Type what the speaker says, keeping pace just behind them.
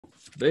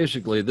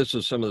basically, this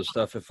is some of the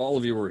stuff. If all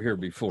of you were here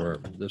before,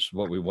 this is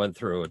what we went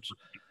through. It's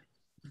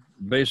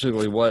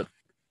basically what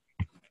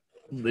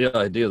the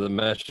idea of the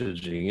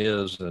messaging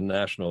is, the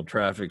national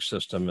traffic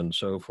system and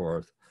so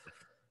forth.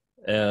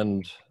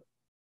 And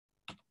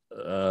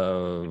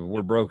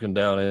we're broken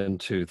down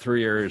into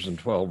 3 areas and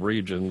 12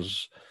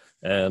 regions,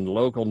 and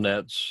local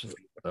nets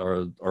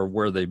are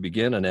where they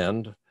begin and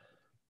end.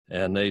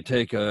 And they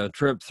take a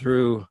trip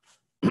through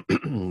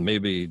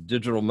maybe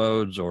digital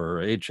modes or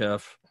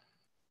HF,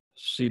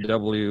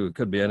 CW, it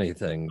could be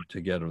anything to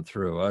get them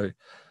through.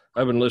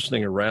 I've been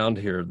listening around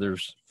here. There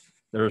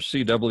are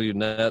CW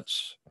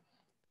nets.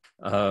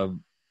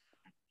 I'm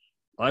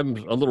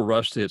a little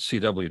rusty at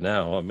CW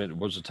now. I mean, it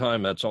was a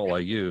time that's all I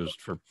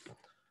used for,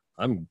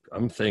 I'm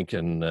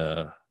thinking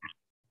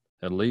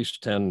at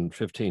least 10,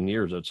 15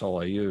 years, that's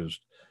all I used.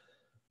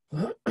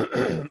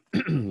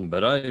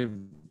 But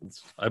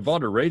I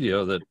bought a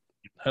radio that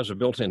has a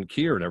built-in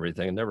keyer and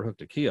everything and never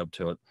hooked a key up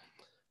to it.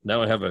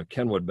 Now I have a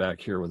Kenwood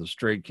back here with a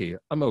straight key.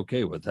 I'm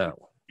okay with that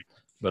one,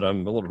 but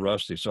I'm a little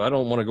rusty. So I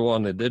don't want to go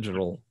on the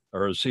digital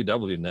or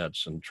CW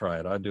nets and try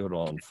it. I do it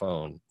on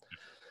phone.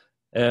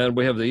 And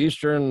we have the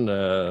Eastern,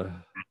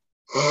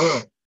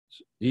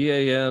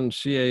 EAN,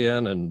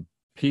 CAN, and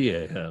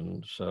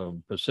PAN.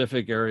 So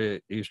Pacific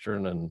area,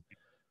 Eastern,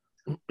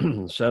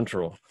 and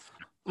Central.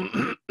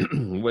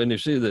 When you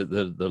see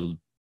the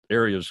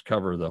areas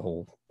cover the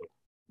whole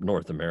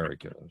North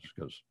America,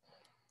 because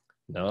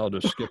now I'll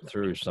just skip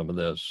through some of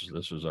this.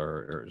 This is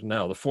our areas.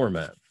 Now the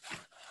format.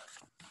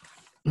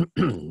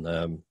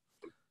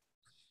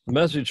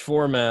 Message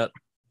format,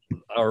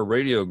 our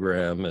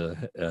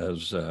radiogram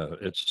as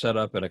it's set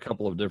up in a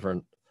couple of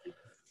different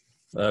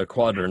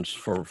quadrants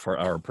for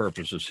our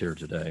purposes here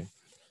today.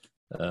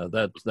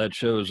 That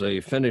shows a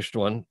finished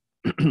one.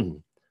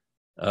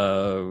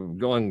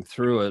 Going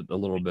through it a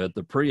little bit,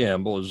 the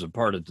preamble is a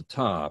part at the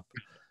top.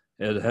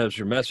 It has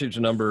your message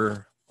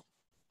number,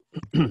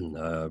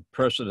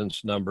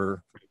 precedence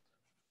number,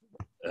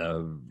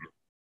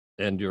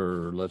 and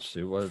your, let's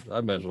see, what I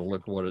might as well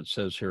look at what it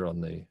says here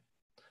on the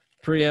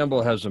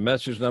preamble. Has a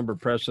message number,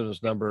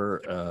 precedence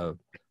number,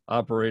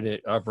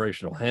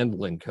 operational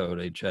handling code,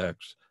 HX,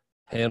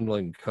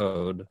 handling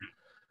code,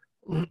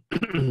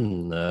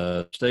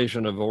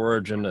 station of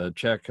origin, a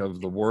check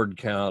of the word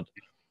count,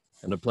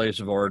 and a place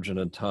of origin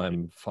and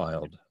time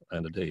filed,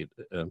 and a date.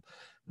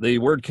 The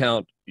word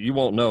count, you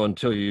won't know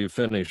until you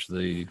finish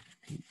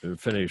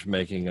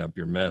making up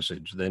your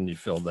message. Then you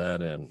fill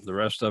that in. The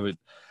rest of it,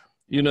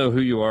 you know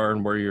who you are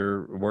and where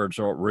your words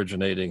are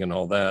originating and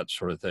all that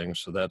sort of thing.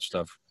 So that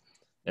stuff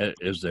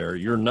is there.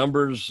 Your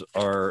numbers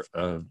are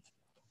a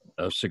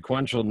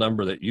sequential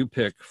number that you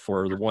pick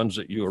for the ones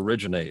that you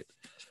originate.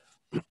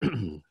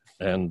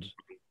 And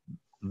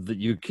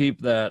you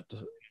keep that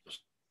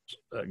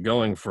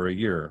going for a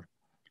year,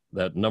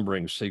 that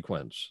numbering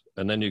sequence,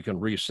 and then you can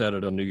reset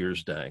it on New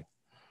Year's Day.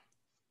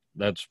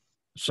 That's,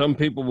 some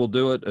people will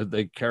do it.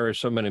 They carry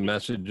so many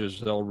messages,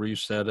 they'll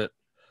reset it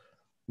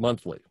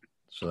monthly.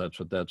 So that's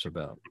what that's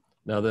about.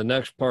 Now the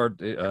next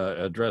part,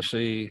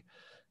 addressee,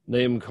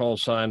 name, call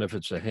sign. If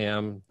it's a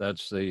ham,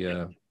 that's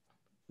the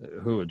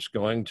who it's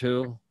going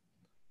to.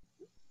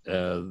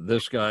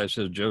 This guy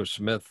says Joe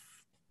Smith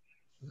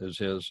is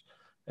his.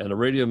 And a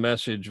radio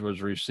message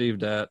was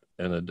received at,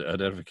 and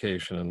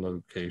identification and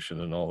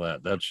location and all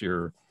that. That's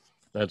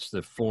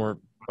the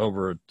form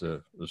over at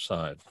the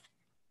side.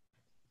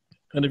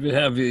 And if you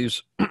have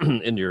these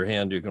in your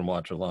hand, you can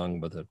watch along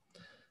with it.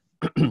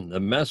 The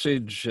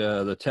message,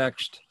 the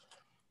text,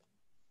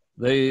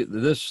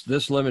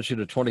 this limits you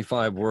to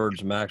 25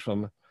 words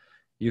maximum.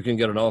 You can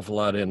get an awful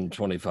lot in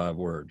 25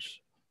 words.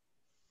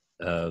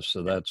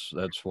 So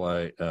that's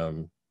why,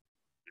 and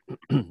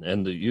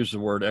to use the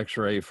word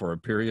X-ray for a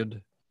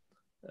period,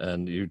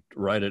 and you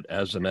write it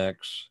as an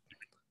X,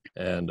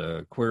 and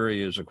a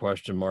query is a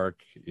question mark.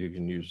 You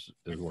can use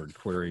the word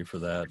query for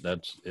that.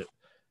 That's it.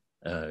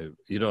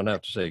 You don't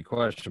have to say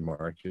question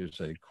mark, you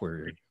say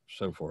query,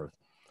 so forth.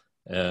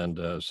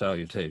 And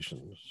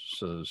salutations.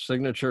 So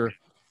signature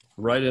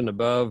right in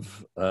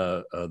above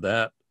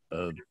that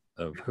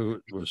of who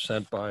it was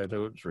sent by and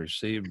who it was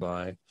received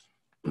by.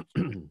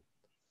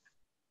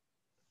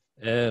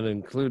 And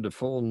include the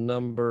full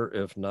number,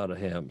 if not a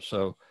ham.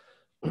 So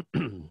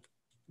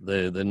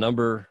the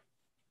number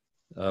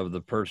of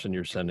the person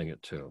you're sending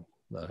it to,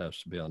 that has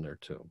to be on there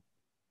too.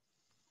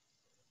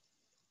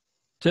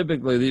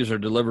 Typically, these are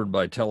delivered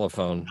by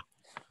telephone.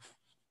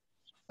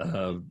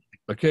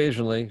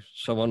 Occasionally,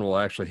 someone will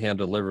actually hand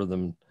deliver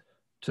them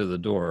to the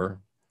door,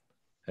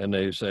 and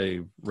they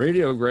say,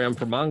 radiogram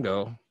for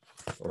Mongo,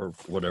 or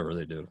whatever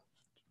they do.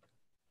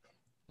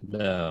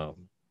 Now,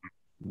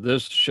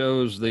 this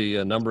shows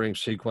the numbering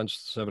sequence,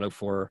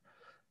 704.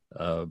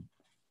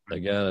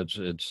 Again,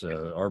 it's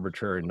an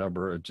arbitrary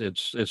number.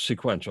 It's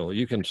sequential.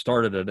 You can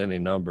start it at any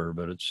number,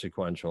 but it's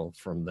sequential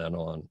from then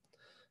on.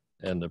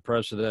 And the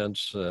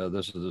precedence,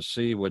 this is the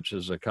C, which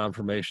is a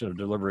confirmation of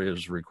delivery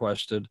is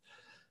requested.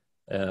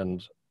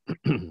 And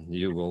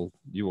you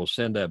will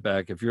send that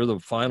back. If you're the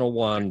final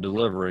one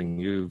delivering,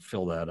 you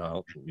fill that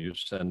out. You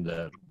send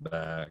that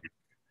back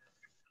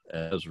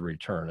as a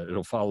return.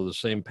 It'll follow the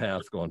same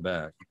path going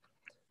back.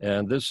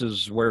 And this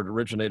is where it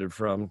originated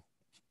from.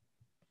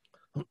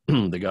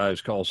 The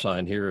guy's call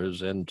sign here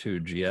is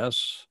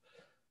N2GS.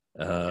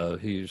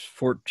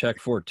 Check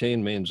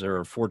 14 means there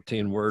are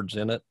 14 words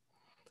in it,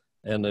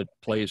 and the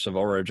place of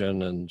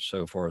origin and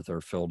so forth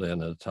are filled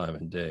in at a time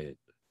and date.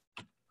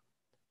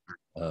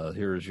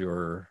 Here's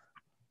your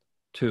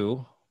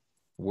 2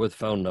 with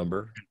phone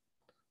number.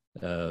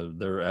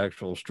 Their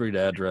actual street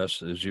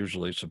address is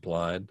usually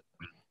supplied.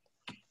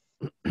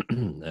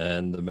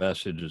 And the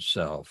message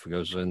itself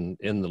goes in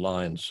the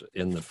lines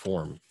in the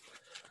form.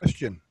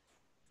 Question.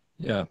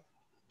 Yeah.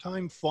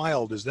 Time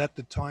filed, is that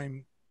the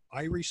time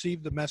I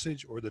received the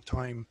message or the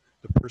time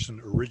the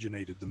person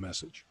originated the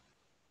message?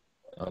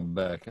 I'm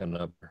backing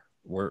up.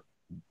 Where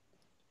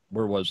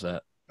was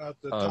that?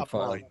 The top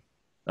line.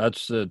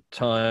 That's the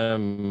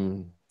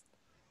time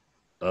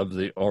of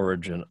the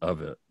origin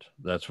of it.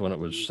 That's when it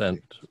was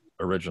sent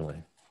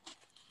originally.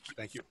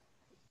 Thank you.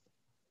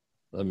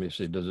 Let me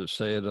see. Does it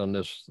say it on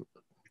this?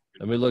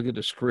 Let me look at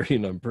the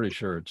screen. I'm pretty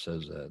sure it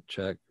says that.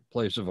 Check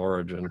place of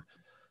origin,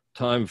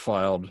 time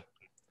filed,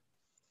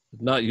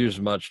 not used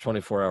much,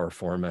 24-hour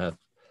format.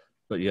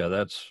 But yeah,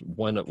 that's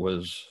when it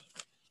was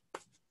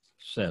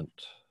sent,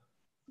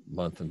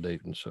 month and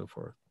date and so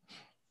forth.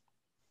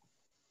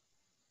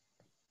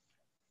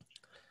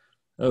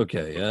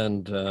 Okay,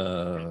 and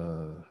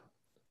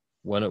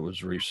when it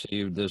was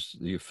received,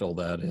 you fill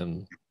that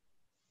in.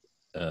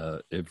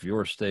 If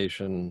your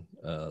station,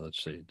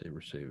 let's see, they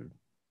received.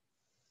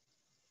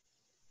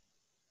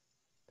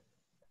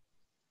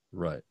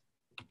 Right.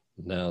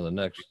 Now the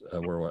next, I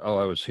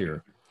was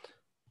here.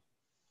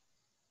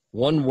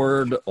 1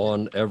 word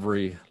on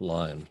every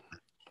line.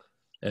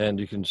 And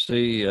you can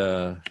see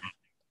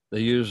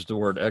they used the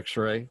word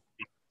X-ray.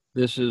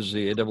 This is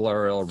the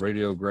ARRL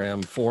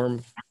radiogram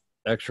form,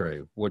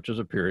 X-ray, which is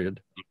a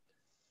period.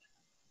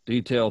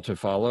 Detail to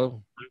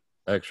follow,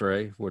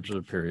 X-ray, which is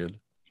a period.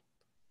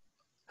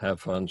 Have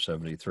fun,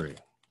 73.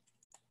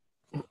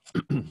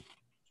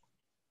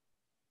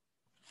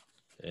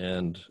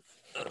 And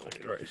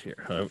right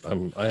here,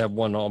 I have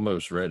one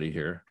almost ready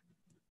here.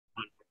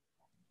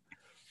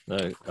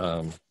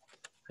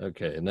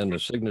 Okay, and then the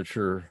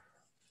signature,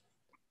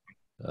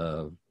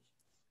 there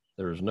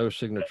is no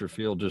signature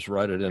field, just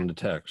write it in the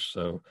text.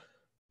 So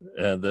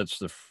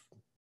that's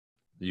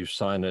you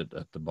sign it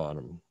at the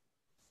bottom,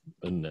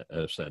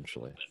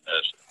 essentially.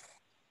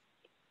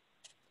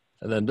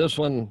 And then this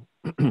one,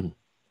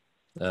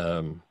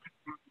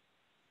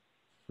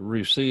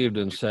 received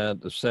and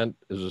sent. The sent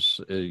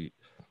is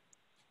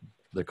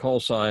the call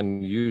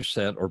sign you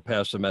sent or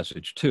pass the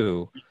message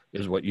to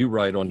is what you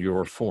write on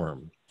your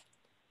form.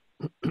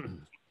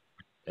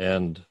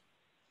 And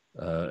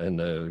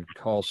the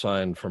call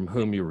sign from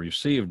whom you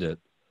received it,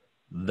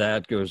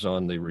 that goes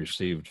on the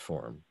received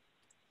form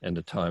and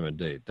the time and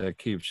date. That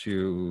keeps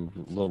you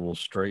a little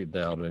straightened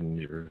out in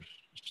your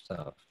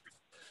stuff.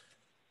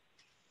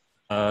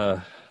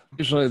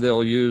 Usually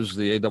they'll use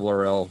the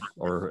ARRL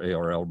or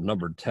ARL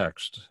numbered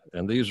text,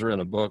 and these are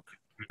in a book,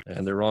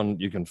 and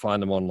you can find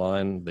them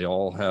online. They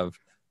all have,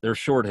 they're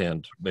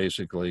shorthand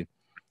basically.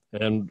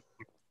 And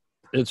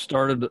it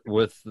started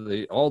with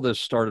all this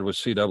started with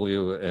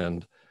CW,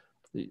 and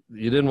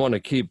you didn't want to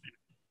keep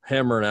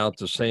hammering out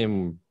the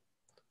same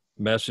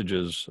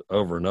messages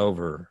over and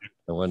over.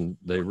 And when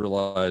they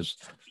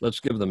realized, let's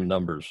give them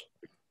numbers.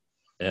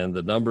 And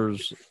the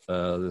numbers,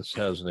 this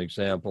has an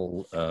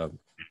example,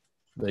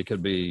 they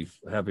could be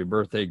happy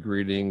birthday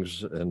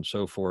greetings and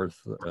so forth.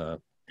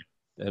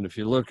 And if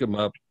you look them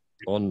up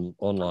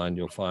online,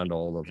 you'll find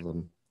all of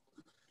them.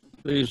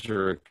 These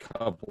are a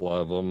couple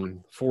of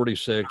them.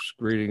 46,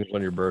 greetings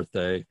on your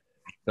birthday.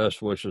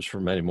 Best wishes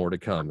for many more to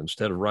come.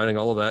 Instead of writing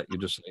all of that, you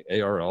just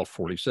say ARL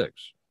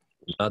 46.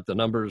 Not the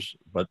numbers,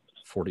 but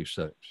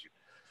 46.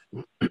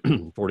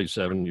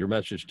 47, your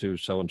message to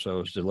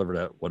so-and-so is delivered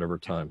at whatever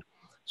time.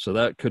 So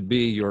that could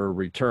be your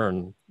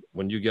return.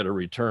 When you get a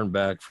return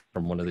back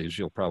from one of these,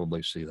 you'll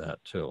probably see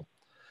that too.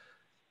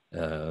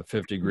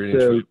 50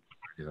 greetings. So,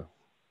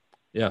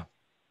 yeah.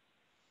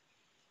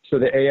 So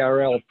the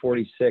ARL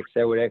 46,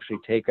 that would actually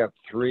take up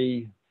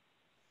 3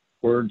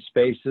 word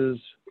spaces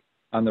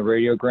on the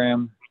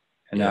radiogram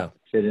and not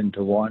fit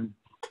into one?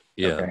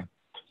 Yeah.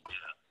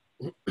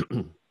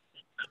 Okay.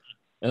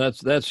 And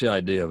that's the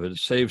idea of it. It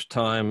saves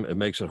time. It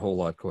makes it a whole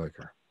lot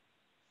quicker.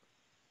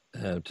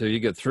 Until you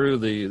get through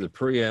the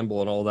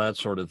preamble and all that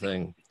sort of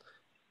thing,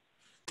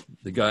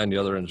 the guy on the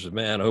other end says,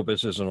 man, I hope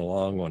this isn't a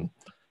long one.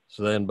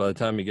 So then by the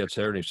time he gets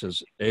there and he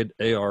says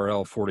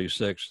ARL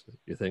 46,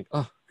 you think,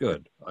 oh,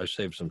 good, I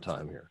saved some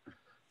time here.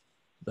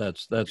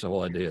 That's the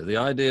whole idea. The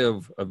idea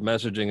of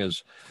messaging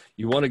is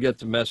you want to get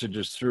the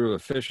messages through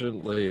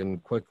efficiently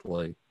and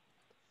quickly.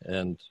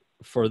 And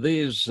for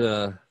these,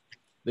 the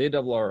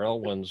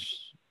ARRL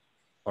ones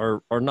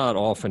are not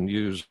often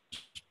used,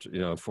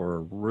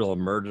 for real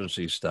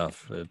emergency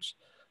stuff.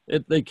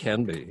 They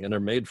can be, and they're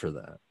made for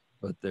that,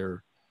 but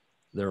they're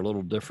they're a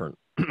little different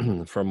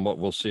from what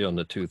we'll see on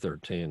the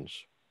 213s.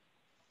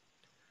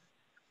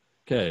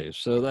 Okay,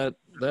 so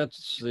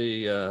that's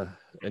the,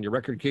 and your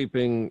record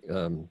keeping,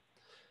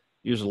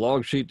 use a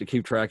log sheet to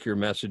keep track of your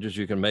messages.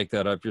 You can make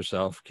that up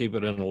yourself. Keep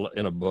it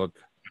in a book.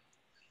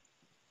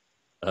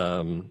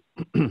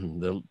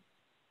 The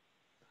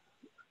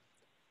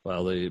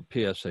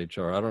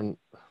PSHR,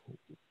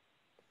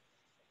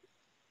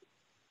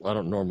 I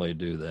don't normally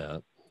do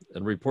that.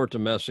 And report the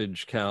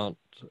message count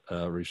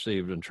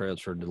received and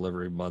transferred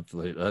delivery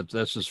monthly.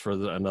 That's just for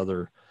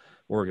another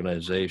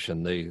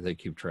organization. They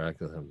keep track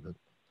of them. But,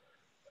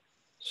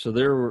 so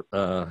there,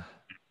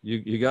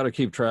 you got to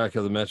keep track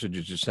of the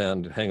messages you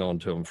send. Hang on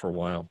to them for a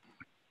while,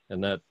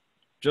 and that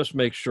just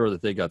make sure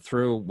that they got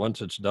through.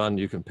 Once it's done,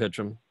 you can pitch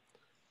them.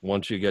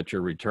 Once you get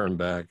your return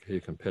back, you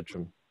can pitch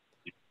them.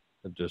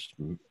 It just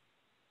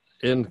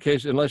in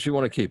case, unless you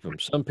want to keep them.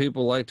 Some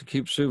people like to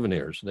keep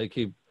souvenirs. They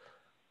keep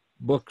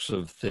books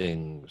of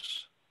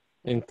things,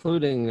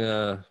 including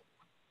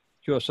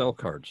QSL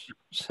cards.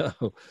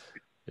 So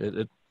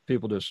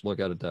people just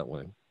look at it that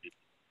way.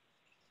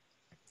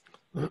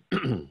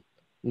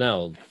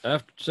 Now,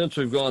 since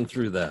we've gone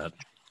through that,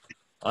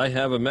 I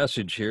have a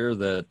message here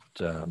that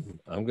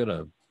I'm going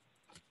to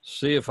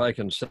see if I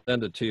can send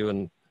it to you,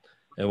 and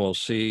we'll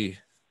see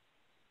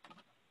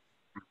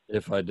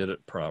if I did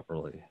it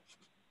properly.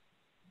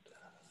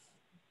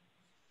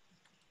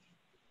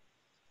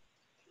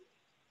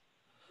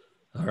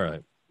 All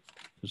right.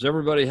 Does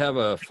everybody have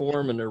a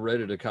form and they're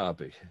ready to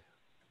copy?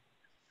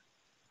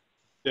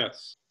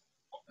 Yes.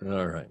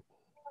 All right.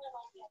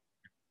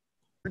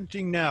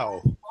 Printing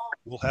now.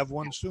 We'll have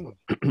one soon.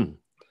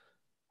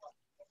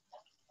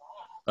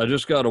 I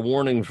just got a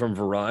warning from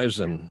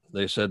Verizon.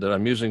 They said that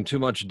I'm using too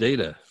much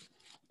data.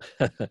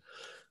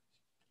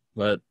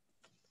 But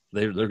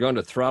they're going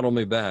to throttle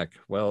me back.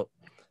 Well,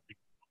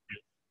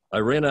 I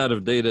ran out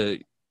of data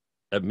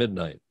at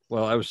midnight.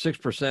 Well, I was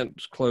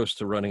 6% close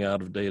to running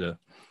out of data,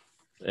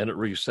 and it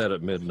reset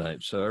at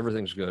midnight. So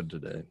everything's good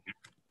today.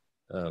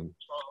 And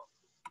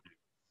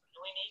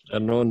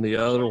on the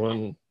other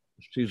one,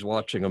 she's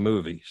watching a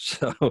movie.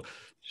 So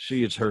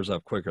she eats hers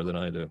up quicker than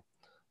I do.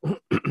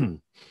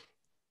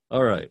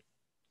 All right.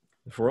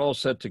 If we're all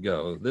set to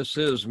go, this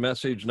is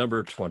message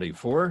number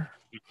 24.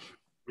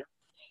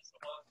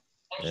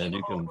 And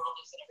you can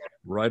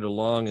write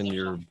along in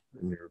your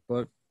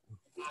book.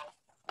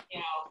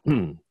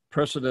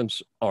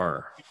 Precedents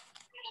are.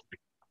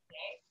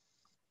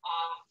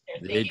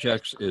 The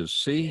ajax is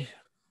C.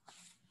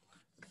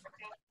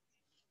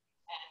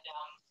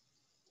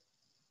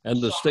 And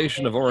the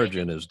station of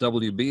origin is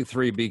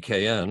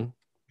WB3BKN.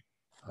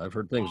 I've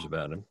heard things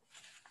about him.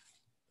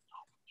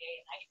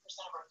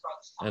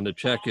 And the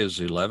check is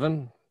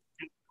 11.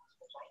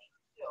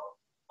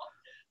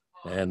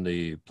 And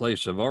the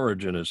place of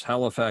origin is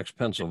Halifax,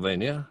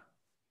 Pennsylvania.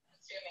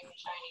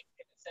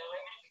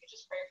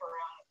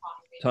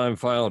 Time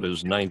filed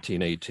is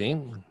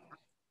 1918.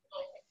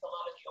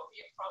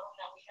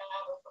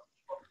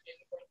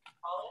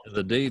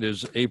 The date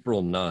is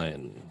April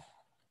 9,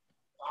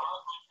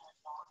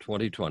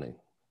 2020.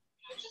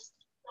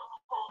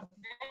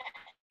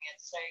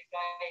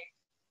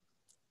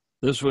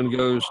 This one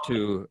goes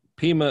to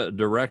PEMA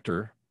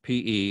Director,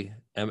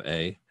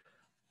 P-E-M-A,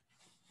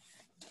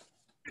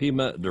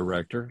 PEMA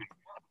Director,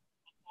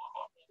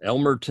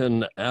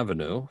 Elmerton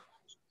Avenue,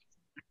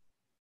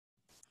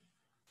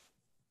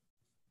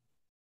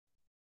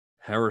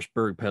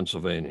 Harrisburg,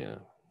 Pennsylvania.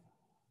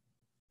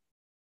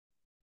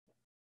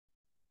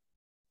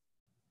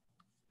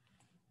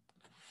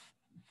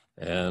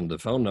 And the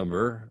phone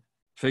number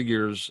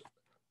figures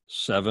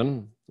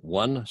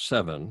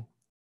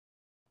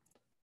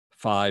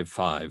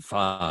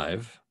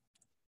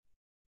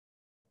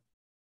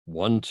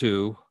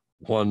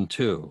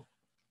 717-555-1212.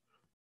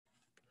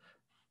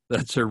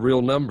 That's a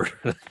real number.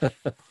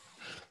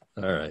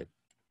 All right.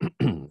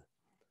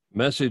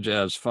 Message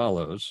as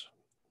follows.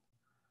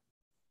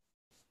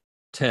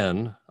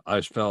 10,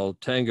 I spell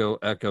Tango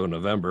Echo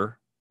November.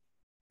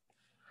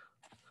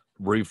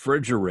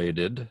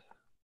 Refrigerated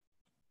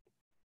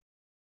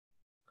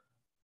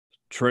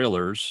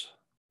trailers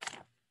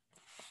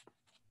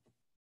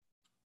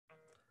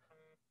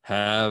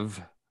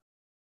have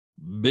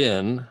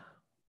been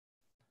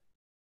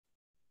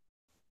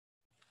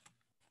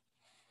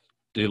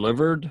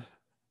delivered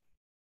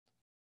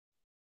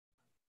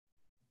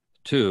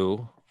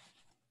to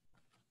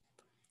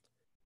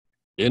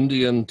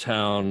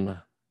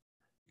Indiantown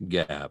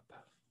Gap,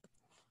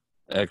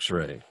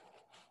 X-ray.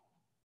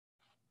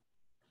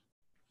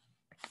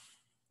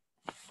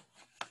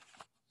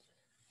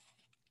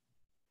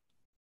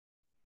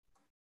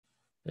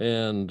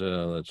 And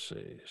let's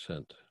see,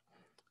 sent.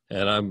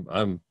 And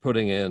I'm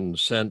putting in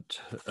sent,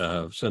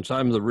 since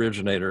I'm the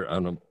originator, I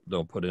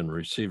don't put in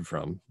received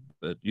from,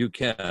 but you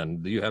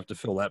have to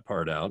fill that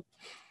part out.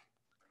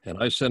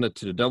 And I sent it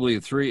to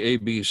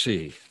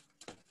W3ABC.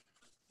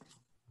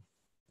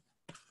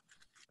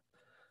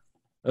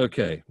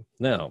 Okay,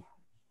 now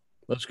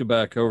let's go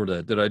back over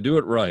that. Did I do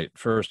it right,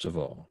 first of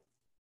all?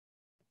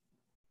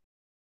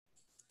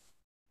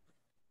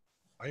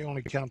 I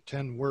only count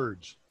 10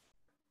 words.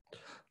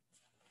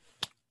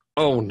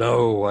 Oh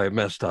no, I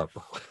messed up.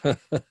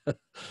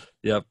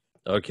 Yep.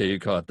 Okay, you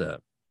caught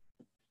that.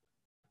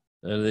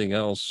 Anything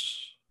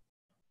else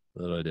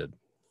that I did?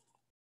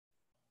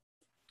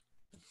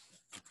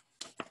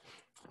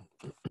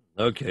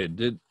 Okay,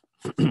 did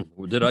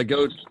I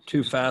go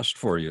too fast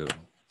for you?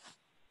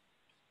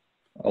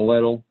 A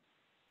little.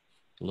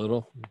 A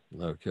little?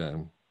 Okay.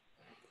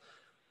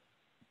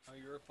 Oh,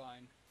 you're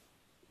fine.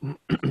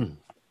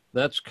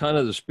 That's kind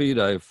of the speed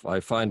I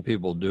find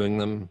people doing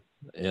them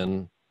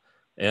in.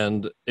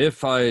 And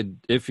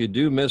if you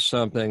do miss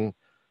something,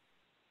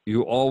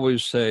 you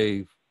always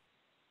say,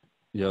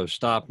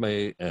 stop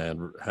me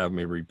and have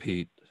me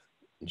repeat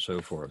and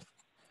so forth.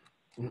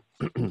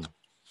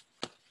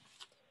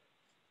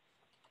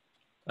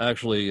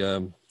 Actually,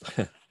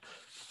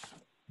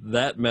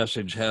 that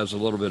message has a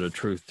little bit of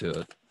truth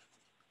to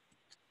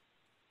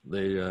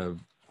it.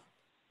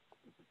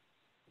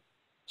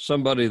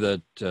 Somebody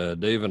that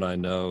Dave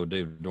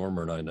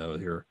Dormer and I know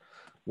here,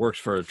 works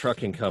for a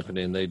trucking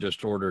company, and they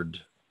just ordered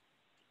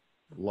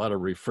a lot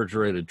of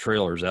refrigerated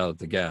trailers out at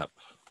the Gap.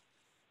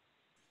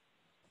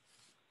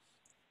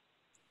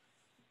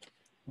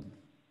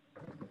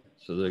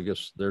 So I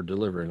guess they're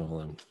delivering all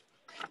them.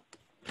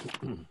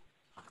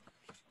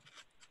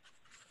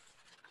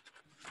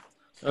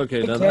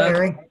 Okay, Hey, now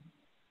Terry,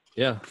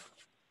 yeah.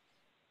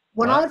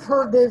 when What? I've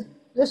heard this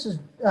is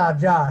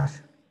Josh.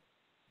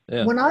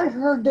 Yeah. When I've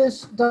heard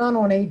this done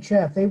on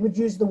HF, they would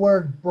use the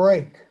word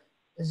break.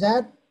 Is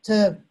that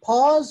to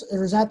pause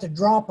or is that to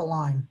drop a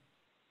line?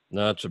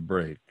 No, it's a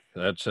break.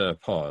 That's a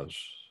pause.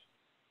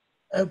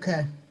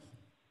 Okay.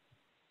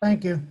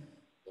 Thank you.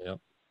 Yep.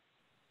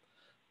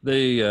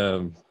 They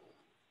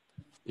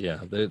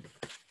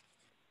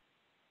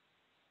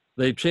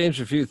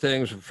changed a few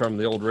things from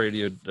the old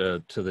radio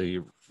to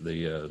the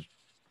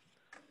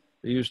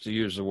they used to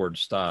use the word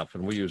stop,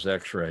 and we use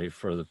X-ray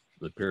for the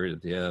period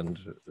at the end.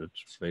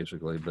 It's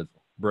basically, but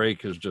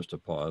break is just a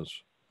pause.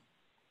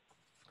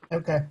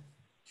 Okay.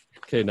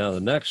 Okay, now the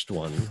next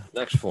form.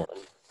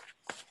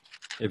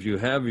 If you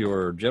have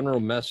your general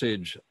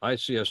message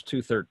ICS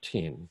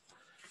 213,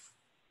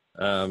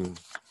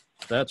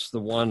 that's the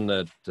one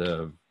that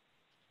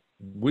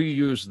we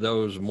use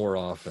those more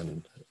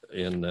often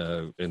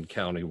in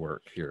county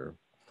work here.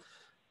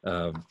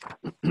 Your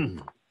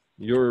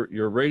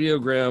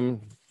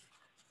radiogram.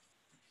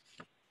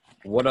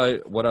 What I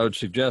would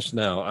suggest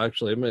now,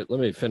 actually, let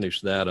me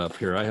finish that up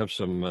here. I have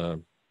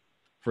some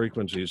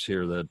frequencies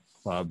here that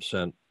Bob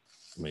sent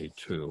me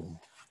to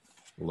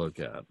look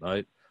at.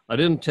 I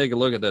didn't take a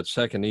look at that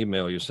second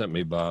email you sent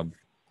me, Bob.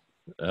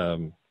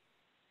 Did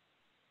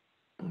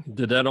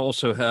that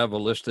also have a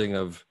listing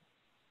of?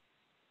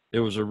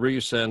 It was a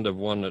resend of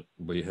one that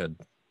we had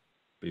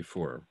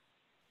before.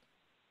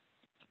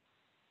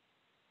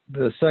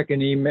 The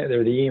second email,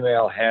 or the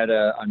email had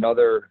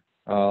another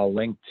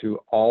link to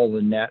all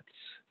the nets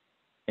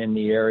in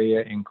the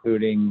area,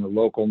 including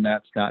local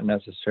nets, not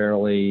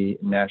necessarily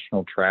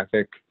national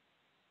traffic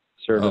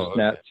service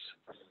nets.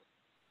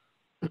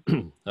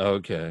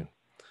 Okay.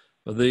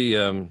 Well,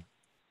 the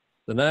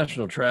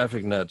national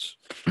traffic nets,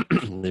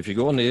 if you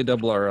go on the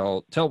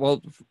ARRL,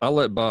 I'll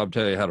let Bob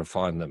tell you how to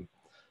find them.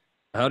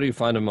 How do you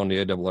find them on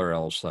the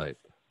ARRL site?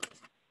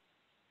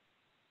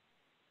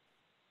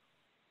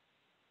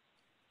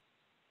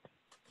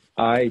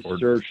 I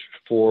searched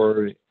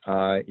for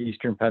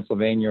Eastern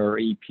Pennsylvania or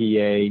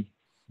EPA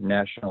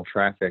national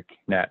traffic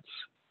nets,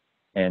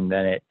 and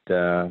then it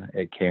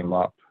came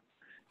up.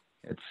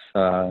 It's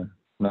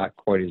not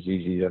quite as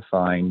easy to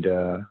find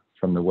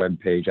from the web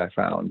page I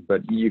found,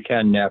 but you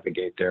can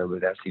navigate there,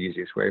 but that's the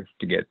easiest way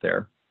to get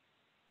there.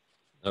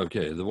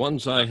 Okay, the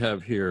ones I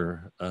have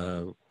here,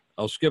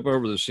 I'll skip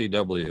over the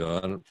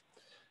CW.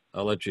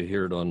 I'll let you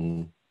hear it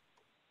on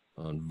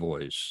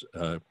voice.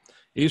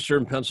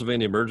 Eastern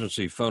Pennsylvania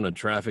Emergency Phone and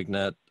Traffic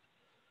Net,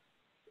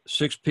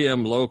 6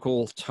 p.m.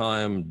 local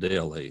time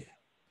daily.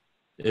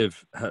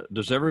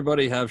 Does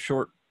everybody have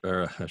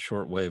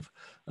shortwave?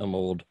 I'm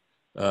old.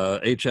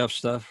 HF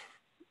stuff?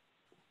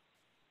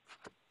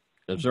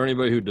 Is there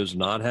anybody who does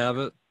not have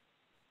it?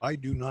 I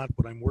do not,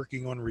 but I'm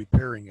working on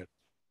repairing it.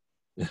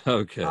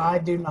 Okay. I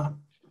do not.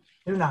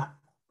 Do not.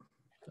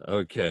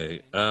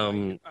 Okay.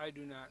 I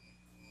do not.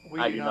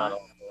 I do not.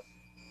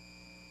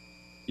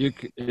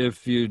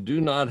 If you do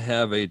not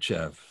have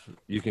HF,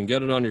 you can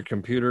get it on your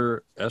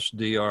computer.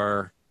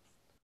 SDR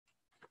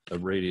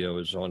radio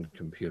is on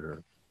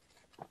computer.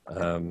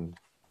 There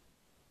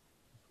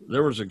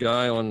was a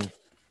guy on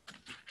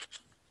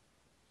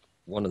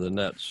one of the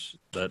nets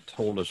that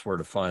told us where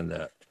to find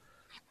that.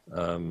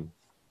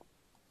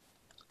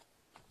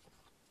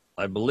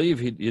 I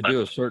believe you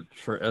do a search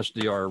for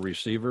SDR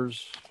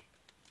receivers,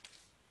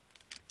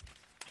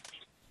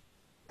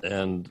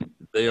 and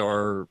they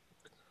are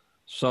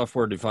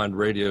software-defined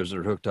radios that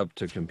are hooked up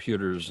to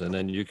computers, and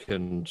then you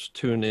can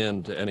tune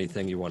in to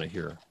anything you want to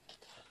hear.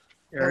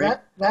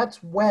 Well, that's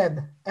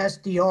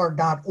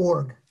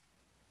websdr.org.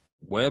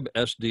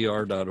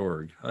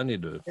 Websdr.org. I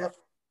need to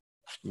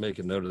make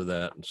a note of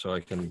that, and so I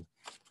can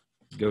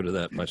go to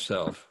that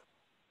myself.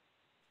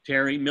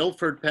 Terry,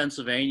 Milford,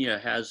 Pennsylvania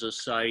has a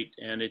site,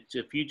 and it's,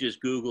 if you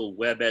just Google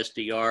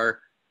WebSDR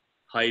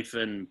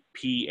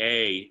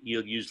 -PA,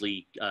 you'll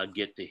usually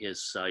get to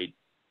his site.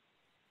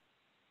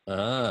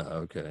 Ah,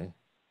 okay.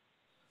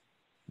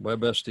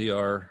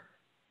 WebSDR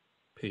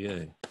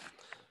PA.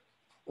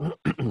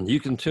 You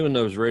can tune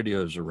those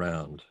radios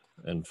around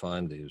and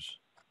find these.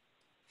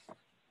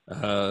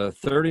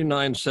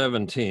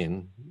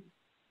 3917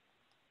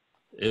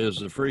 is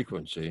the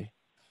frequency,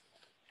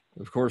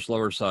 of course,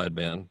 lower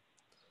sideband.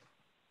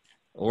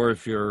 Or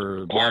if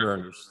you're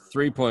modern, it's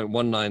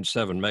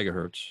 3.197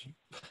 megahertz.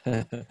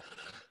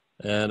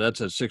 And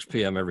that's at 6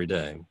 p.m. every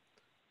day.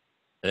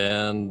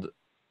 And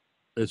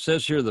it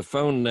says here the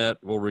phone net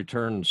will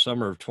return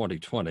summer of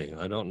 2020.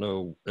 I don't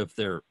know if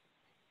they're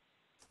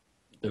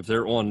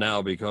on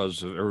now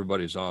because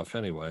everybody's off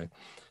anyway.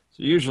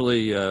 So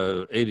usually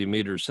 80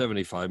 meters,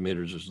 75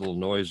 meters is a little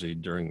noisy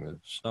during the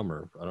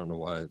summer. I don't know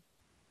why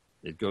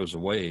it goes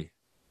away,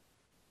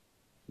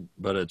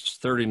 but it's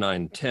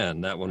 3910.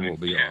 That one will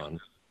be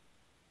on.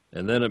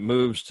 And then it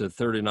moves to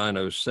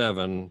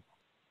 3907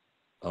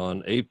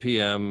 on 8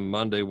 p.m.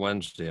 Monday,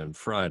 Wednesday, and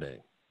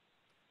Friday.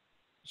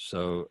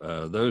 So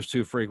those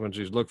two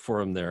frequencies, look for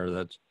them there.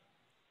 That's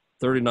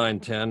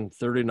 3910,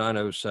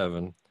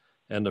 3907.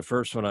 And the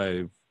first one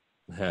I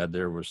had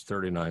there was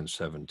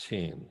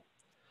 3917.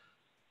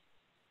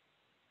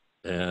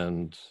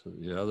 And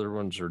the other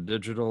ones are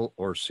digital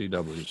or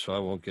CW, so I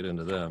won't get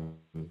into them.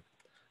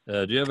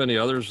 Do you have any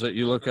others that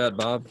you look at,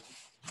 Bob?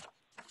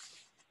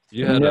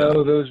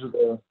 No, those are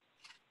the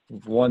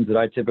ones that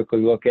I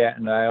typically look at,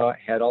 and I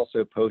had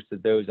also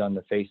posted those on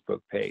the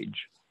Facebook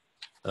page.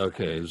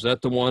 Okay, is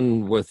that the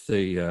one with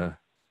the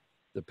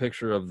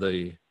picture of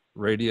the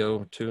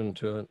radio tuned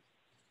to it?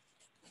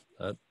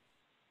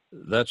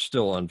 That's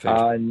still on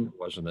Facebook,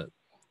 wasn't it?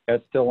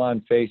 That's still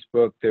on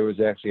Facebook. There was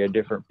actually a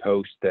different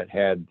post that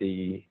had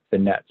the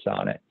nets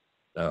on it.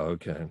 Oh,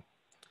 okay.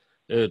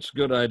 It's a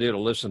good idea to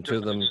listen to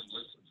them,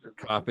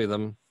 copy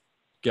them,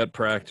 get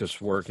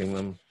practice working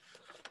them.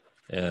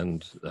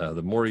 And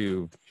the more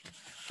you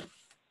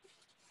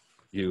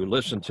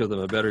listen to them,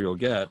 the better you'll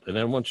get. And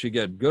then once you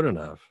get good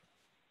enough,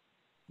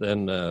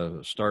 then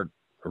start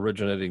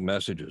originating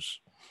messages.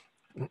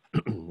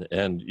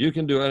 And you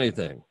can do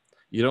anything.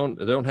 They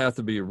don't have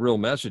to be real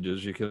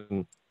messages. You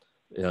can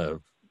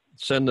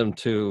send them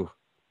to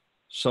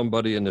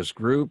somebody in this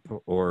group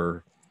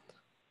or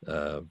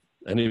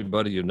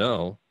anybody you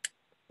know.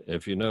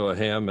 If you know a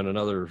ham in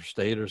another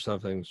state or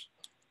something,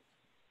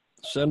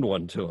 send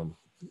one to them.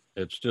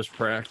 It's just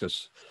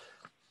practice.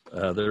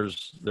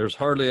 There's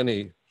hardly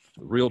any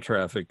real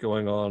traffic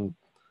going on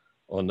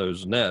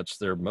those nets.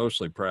 They're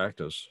mostly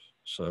practice,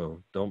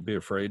 so don't be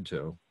afraid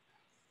to.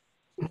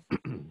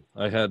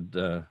 I had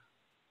a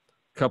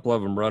couple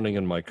of them running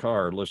in my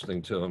car,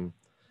 listening to them.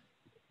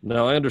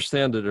 Now, I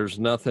understand that there's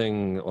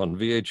nothing on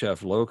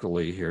VHF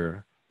locally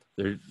here.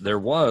 There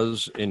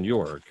was in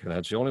York, and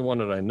that's the only one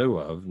that I knew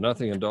of,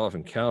 nothing in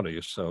Dauphin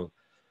County. So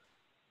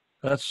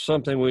that's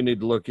something we need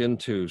to look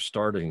into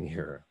starting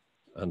here.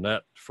 A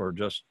net for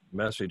just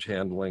message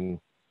handling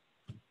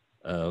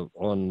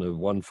on the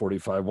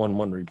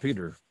 145.11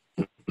 repeater.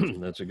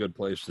 That's a good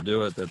place to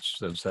do it.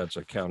 That's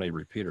a county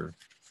repeater.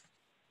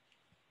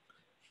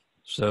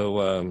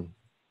 So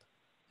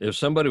if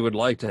somebody would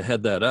like to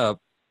head that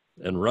up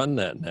and run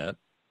that net,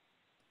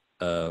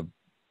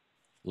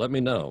 let me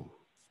know.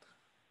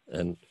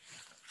 And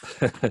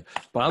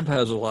Bob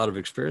has a lot of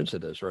experience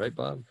in this, right,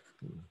 Bob?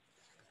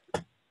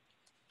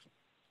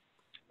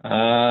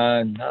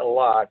 Not a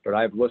lot, but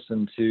I've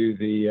listened to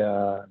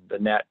the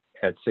net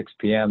at 6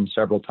 p.m.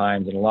 several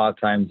times, and a lot of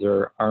times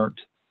there aren't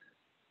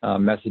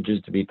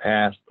messages to be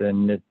passed,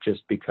 and it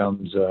just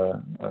becomes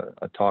a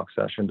talk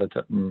session to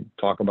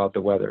talk about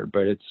the weather.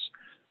 But it's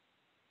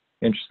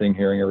interesting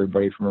hearing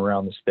everybody from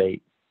around the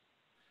state.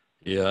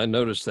 Yeah, I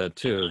noticed that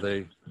too.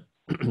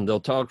 They'll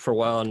talk for a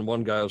while, and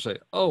one guy will say,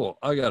 "Oh,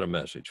 I got a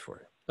message for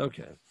you."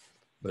 Okay,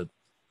 but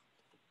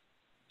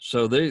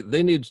so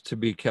they need to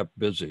be kept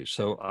busy.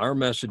 So our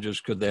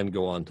messages could then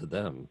go on to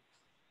them.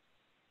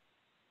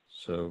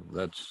 So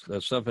that's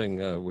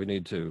something we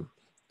need to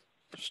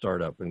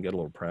start up and get a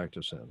little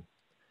practice in.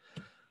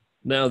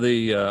 Now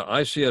the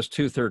ICS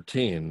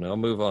 213, I'll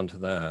move on to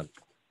that.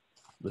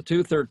 The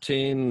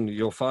 213,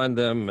 you'll find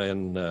them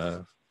in,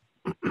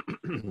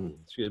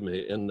 excuse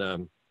me,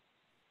 in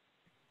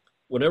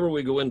whenever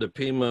we go into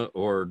Pima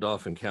or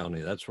Dauphin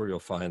County, that's where you'll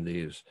find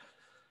these.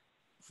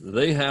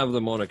 They have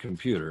them on a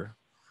computer.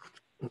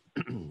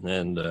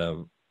 And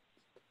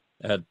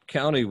at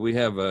county, we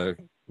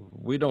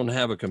don't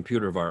have a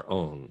computer of our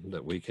own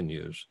that we can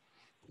use.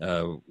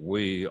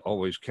 We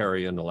always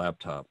carry in the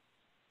laptop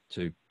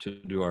to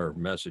do our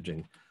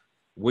messaging.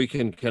 We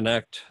can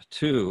connect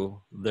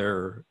to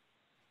their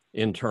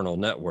internal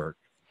network,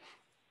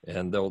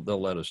 and they'll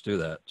let us do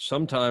that.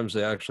 Sometimes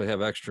they actually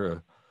have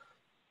extra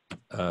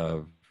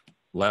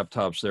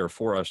laptops there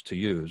for us to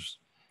use,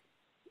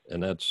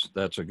 and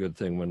that's a good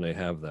thing when they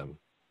have them.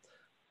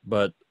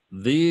 But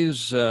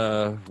these,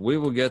 we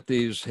will get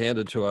these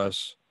handed to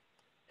us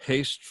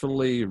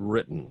hastily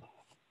written.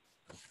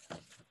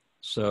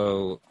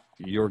 So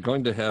you're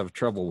going to have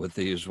trouble with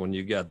these when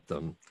you get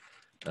them,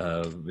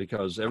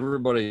 because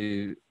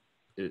everybody,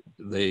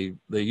 they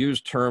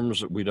use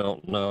terms that we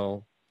don't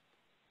know,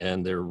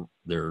 and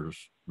they're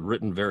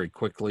written very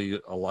quickly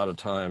a lot of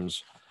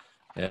times,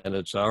 and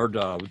it's our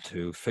job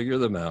to figure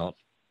them out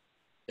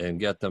and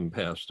get them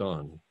passed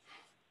on.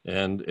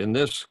 And in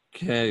this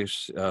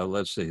case,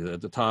 let's see,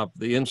 at the top,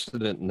 the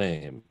incident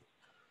name.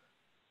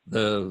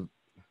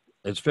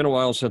 It's been a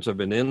while since I've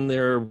been in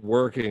there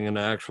working an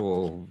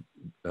actual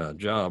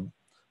job,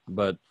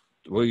 but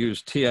we'll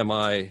use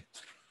TMI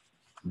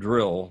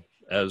drill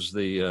as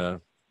the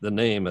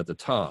name at the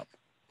top.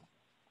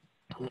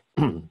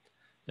 And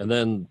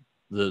then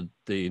the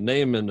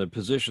name and the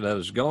position that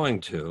is going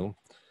to,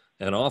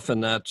 and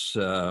often that's,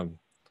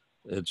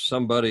 it's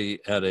somebody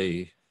at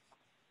a,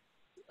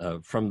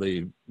 from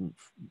the,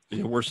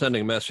 we're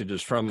sending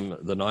messages from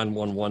the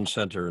 911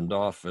 center in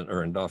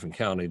Dauphin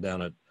County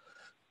down at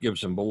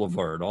Gibson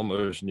Boulevard,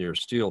 almost near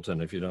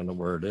Steelton, if you don't know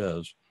where it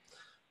is.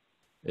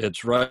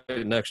 It's right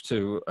next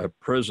to a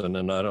prison,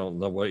 and I don't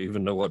know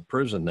even know what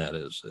prison that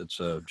is. It's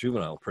a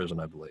juvenile prison,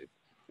 I believe.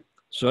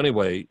 So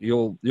anyway,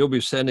 you'll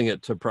be sending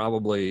it to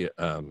probably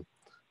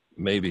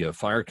maybe a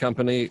fire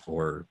company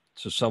or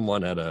to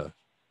someone at an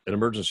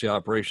emergency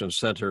operations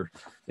center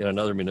in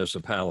another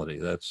municipality.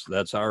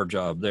 That's our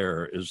job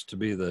there, is to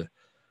be the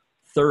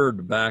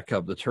third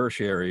backup, the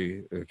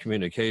tertiary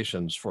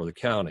communications for the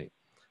county.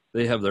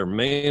 They have their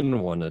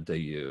main one that they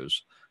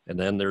use, and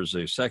then there's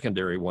a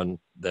secondary one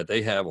that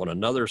they have on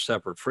another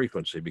separate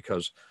frequency,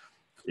 because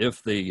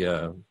if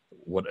the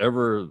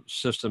whatever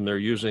system they're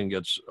using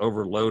gets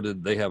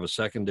overloaded, they have a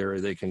secondary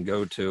they can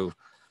go to,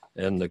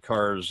 and the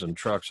cars and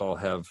trucks all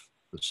have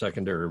the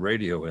secondary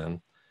radio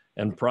in.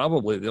 And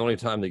probably the only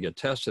time they get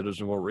tested is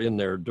when we're in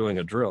there doing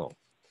a drill,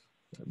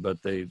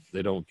 but they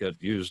don't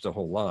get used a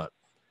whole lot.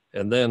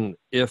 And then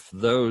if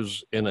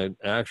those in an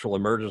actual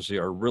emergency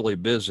are really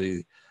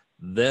busy,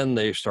 then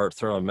they start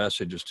throwing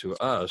messages to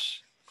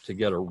us to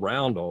get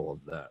around all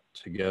of that,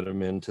 to get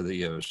them into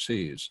the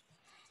EOCs.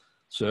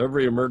 So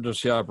every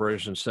emergency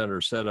operations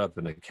center set up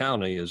in a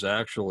county is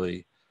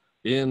actually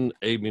in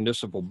a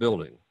municipal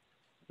building.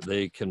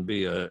 They can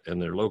be in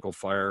their local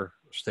fire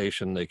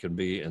station. They can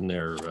be in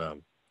their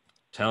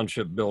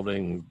township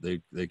building.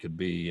 They could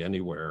be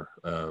anywhere.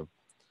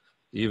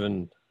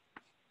 Even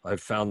I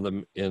found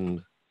them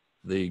in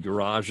the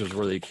garages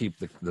where they keep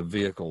the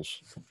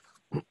vehicles.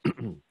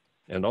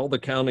 And all the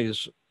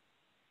counties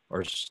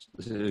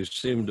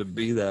seem to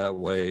be that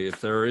way. If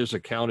there is a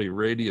county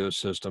radio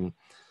system,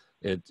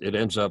 it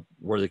ends up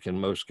where they can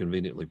most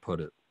conveniently put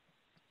it.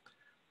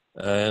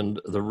 And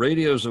the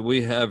radios that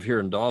we have here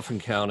in Dauphin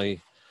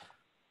County,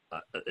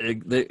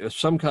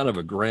 some kind of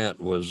a grant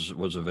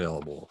was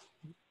available.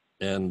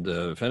 And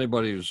if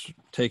anybody's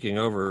taking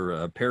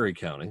over Perry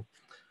County,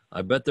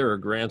 I bet there are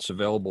grants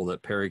available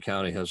that Perry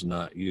County has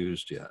not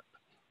used yet.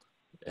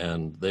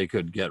 And they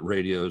could get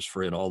radios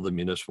for in all the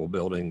municipal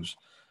buildings.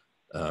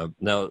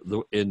 Now,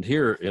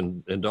 here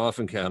in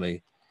Dauphin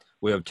County,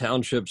 we have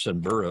townships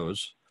and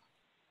boroughs,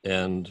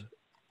 and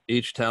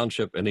each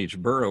township and each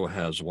borough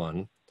has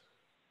one.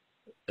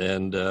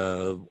 And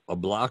a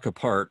block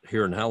apart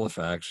here in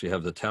Halifax, you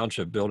have the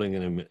township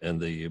building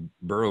and the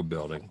borough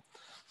building.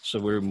 So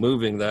we're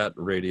moving that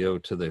radio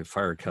to the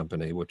fire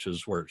company, which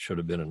is where it should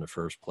have been in the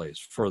first place,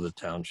 for the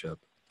township.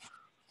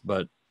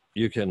 But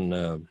you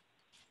can,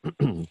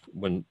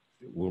 when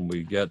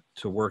we get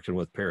to working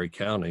with Perry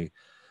County,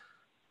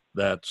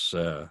 that's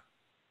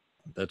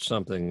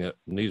something that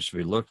needs to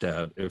be looked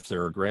at if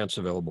there are grants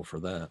available for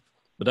that.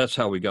 But that's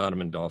how we got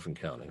them in Dauphin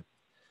County.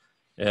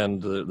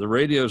 And the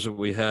radios that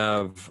we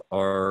have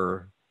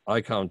are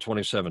ICOM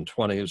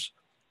 2720s.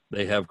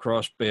 They have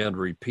crossband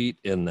repeat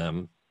in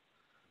them.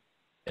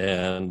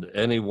 And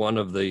any one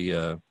of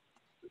the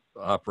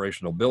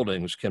operational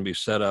buildings can be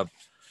set up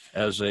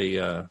as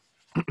a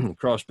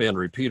crossband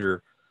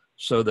repeater,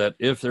 so that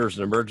if there's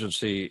an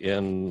emergency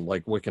in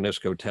like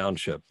Wiccanisco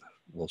Township,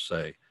 we'll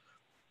say,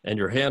 and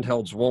your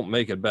handhelds won't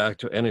make it back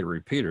to any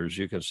repeaters,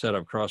 you can set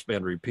up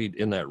crossband repeat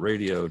in that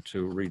radio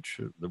to reach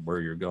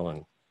where you're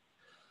going.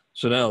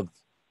 So now,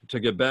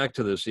 to get back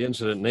to this, the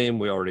incident name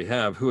we already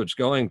have, who it's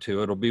going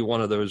to, it'll be one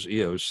of those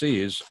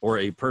EOCs or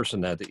a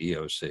person at the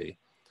EOC,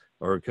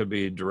 or it could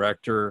be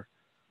director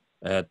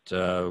at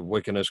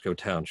Wiccanisco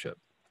Township.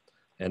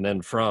 And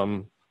then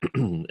from,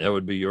 it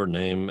would be your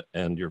name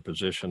and your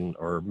position,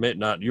 or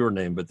not your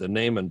name, but the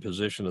name and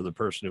position of the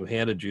person who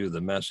handed you the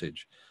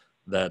message.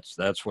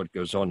 That's what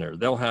goes on there.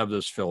 They'll have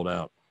this filled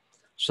out.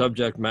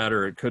 Subject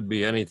matter, it could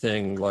be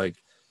anything like,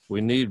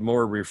 we need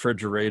more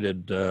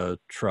refrigerated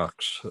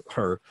trucks,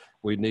 or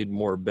we need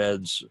more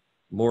beds,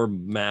 more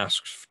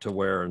masks to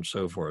wear, and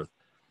so forth.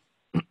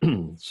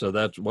 So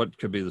that's what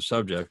could be the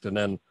subject. And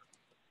then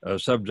a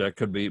subject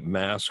could be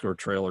masks or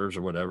trailers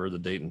or whatever. The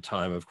date and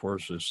time, of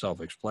course, is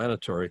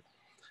self-explanatory.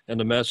 And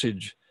the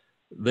message,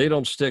 they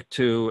don't stick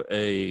to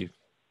a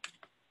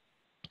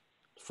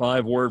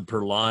 5 word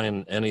per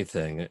line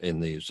anything in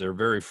these. They're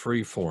very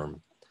free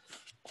form.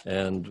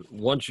 And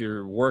once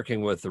you're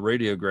working with the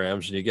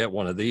radiograms and you get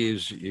one of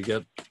these, you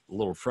get a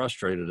little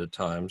frustrated at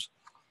times.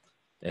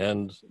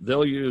 And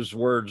they'll use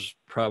words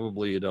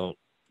probably you don't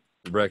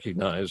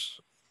recognize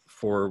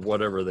for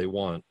whatever they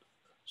want.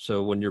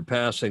 So when you're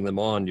passing them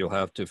on, you'll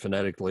have to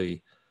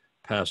phonetically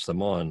pass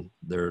them on.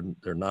 They're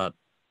not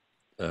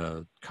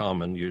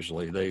common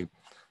usually.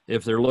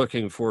 If they're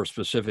looking for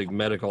specific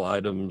medical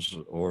items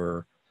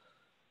or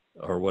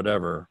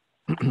whatever,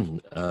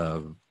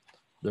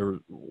 they're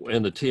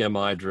in the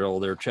TMI drill,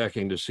 they're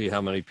checking to see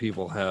how many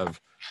people have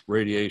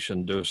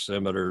radiation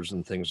dosimeters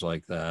and things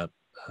like that.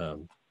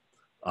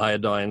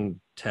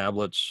 Iodine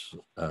tablets,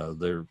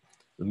 the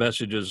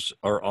messages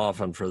are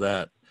often for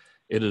that.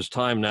 It is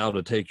time now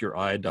to take your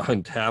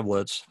iodine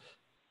tablets.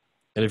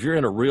 And if you're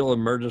in a real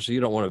emergency, you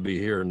don't want to be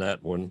hearing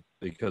that one,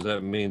 because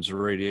that means the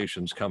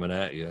radiation's coming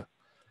at you.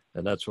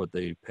 And that's what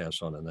they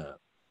pass on in that.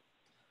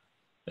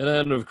 And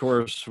then, of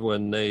course,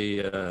 when they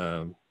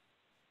hand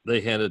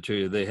it to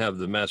you, they have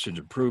the message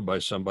approved by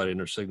somebody in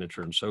their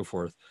signature and so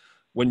forth.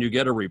 When you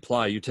get a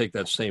reply, you take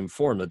that same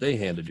form that they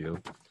handed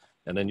you,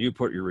 and then you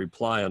put your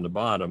reply on the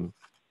bottom,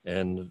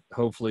 and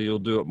hopefully you'll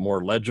do it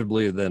more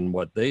legibly than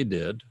what they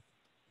did.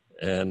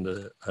 And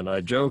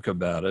I joke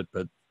about it,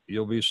 but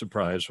you'll be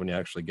surprised when you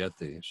actually get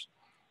these.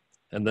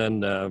 And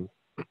then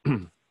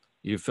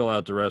you fill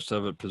out the rest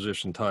of it,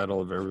 position, title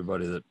of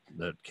everybody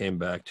that came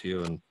back to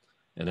you,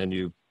 and then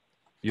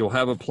you'll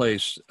have a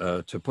place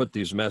to put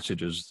these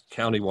messages. The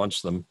county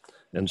wants them,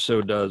 and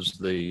so does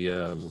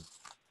the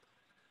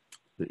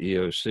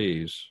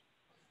EOCs.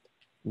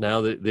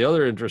 Now, the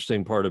other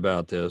interesting part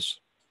about this,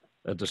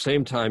 at the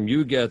same time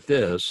you get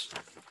this,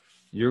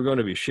 you're going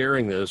to be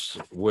sharing this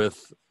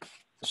with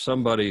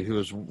somebody who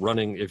is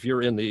running. If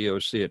you're in the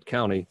EOC at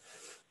county,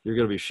 you're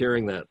going to be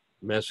sharing that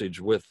message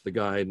with the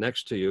guy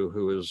next to you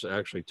who is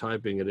actually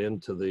typing it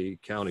into the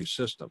county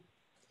system.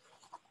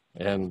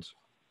 And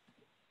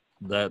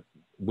that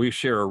we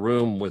share a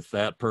room with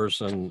that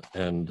person,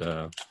 and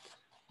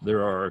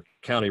there are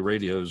county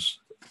radios,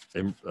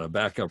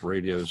 backup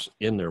radios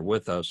in there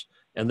with us,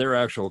 and their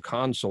actual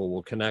console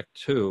will connect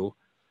to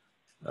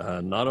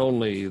not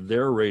only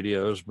their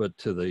radios, but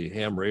to the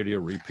ham radio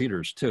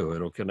repeaters too.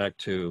 It'll connect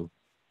to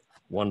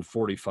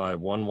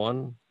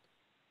 145.11,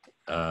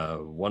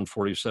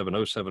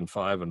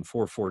 147.075, and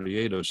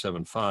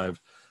 448.075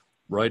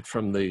 right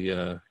from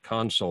the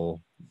console.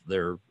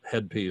 Their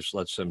headpiece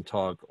lets them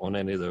talk on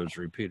any of those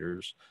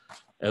repeaters,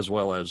 as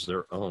well as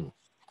their own.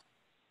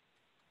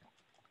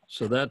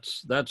 So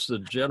that's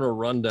the general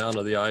rundown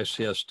of the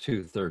ICS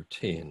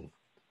 213.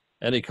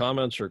 Any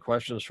comments or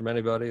questions from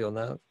anybody on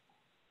that?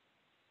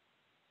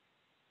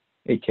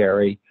 Hey,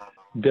 Terry,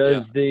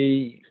 does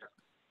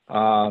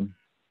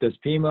does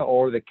FEMA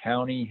or the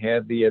county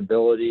have the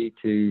ability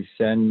to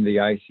send the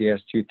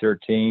ICS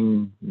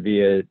 213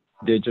 via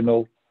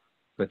digital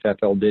with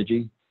FL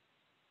Digi?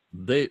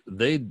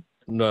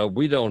 No,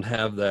 we don't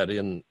have that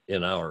in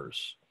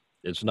ours.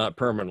 It's not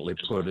permanently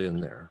put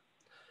in there.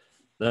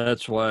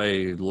 That's why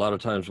a lot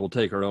of times we'll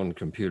take our own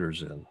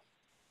computers in.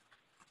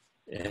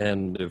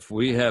 And if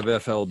we have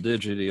FL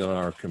Digi on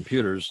our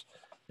computers,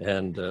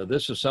 and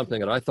this is something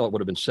that I thought would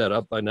have been set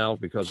up by now,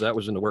 because that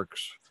was in the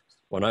works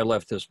when I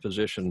left this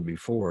position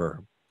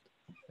before,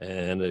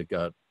 and it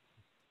got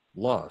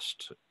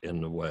lost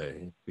in the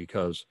way,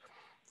 because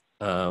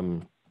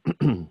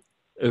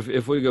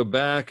if we go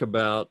back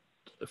about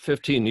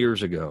 15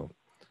 years ago,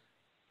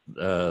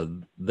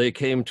 they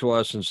came to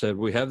us and said,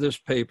 we have this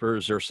paper.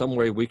 Is there some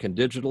way we can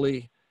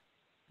digitally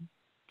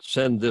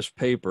send this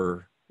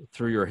paper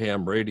through your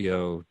ham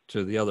radio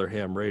to the other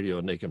ham radio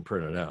and they can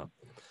print it out?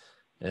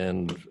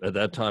 And at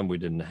that time, we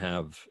didn't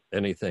have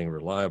anything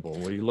reliable.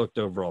 We looked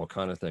over all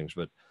kinds of things,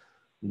 but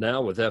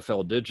now with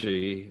FL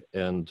Digi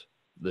and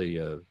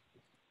the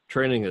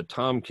training that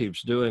Tom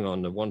keeps doing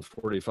on the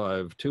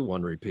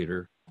 145.21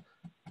 repeater,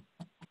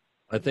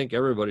 I think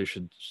everybody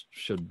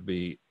should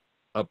be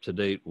up to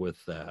date with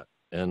that.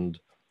 And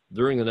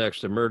during the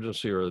next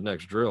emergency or the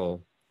next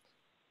drill,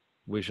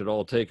 we should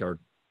all take our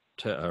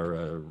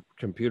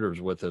computers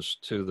with us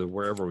to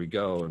wherever we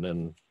go, and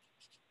then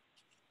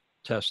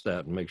test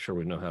that and make sure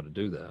we know how to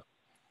do that.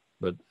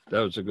 But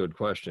that was a good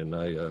question.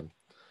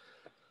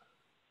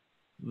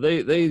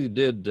 They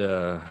did,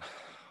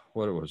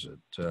 what was it?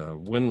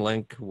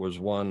 WinLink was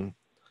one.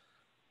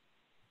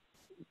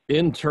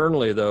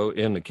 Internally, though,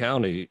 in the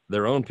county,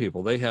 their own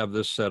people, they have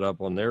this set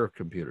up on their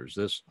computers.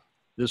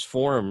 This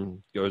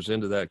form goes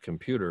into that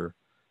computer,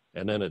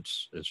 and then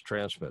it's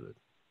transmitted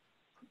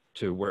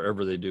to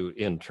wherever they do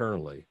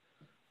internally.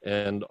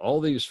 And all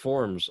these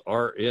forms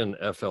are in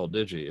FL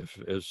Digi.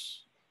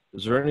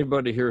 Is there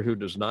anybody here who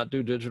does not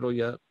do digital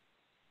yet?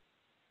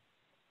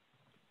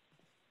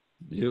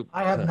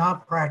 I have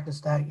not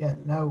practiced that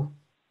yet, no.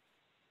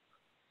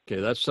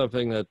 Okay, that's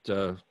something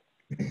that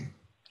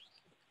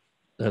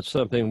that's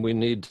something we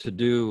need to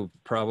do,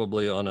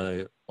 probably on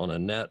a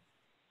net,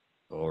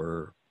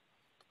 or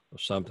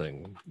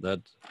something.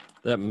 That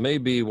may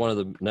be one of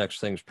the next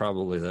things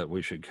probably that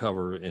we should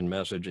cover in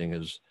messaging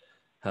is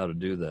how to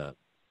do that.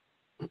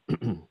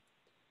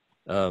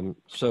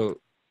 So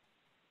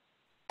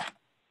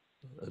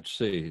let's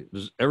see.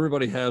 Does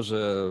everybody has a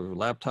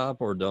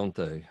laptop or don't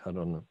they? I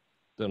don't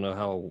know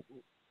how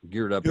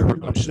geared up.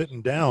 I'm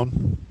sitting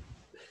down.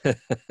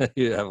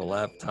 You have a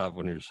laptop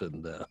when you're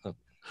sitting down.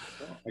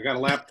 I got a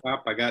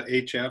laptop. I got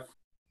HF.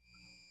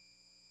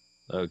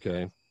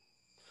 Okay.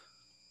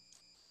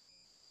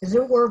 Does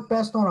it work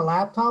best on a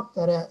laptop,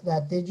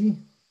 that Digi?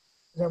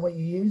 Is that what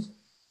you use?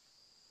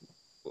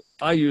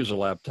 I use a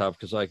laptop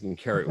because I can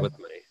carry it with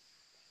me.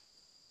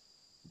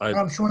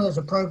 I'm sure there's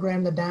a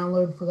program to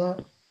download for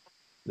that.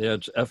 Yeah,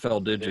 it's FL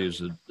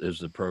Digi is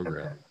the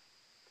program. Okay.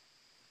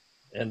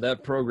 And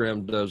that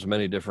program does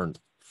many different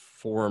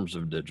forms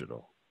of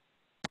digital.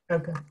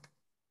 Okay.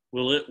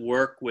 Will it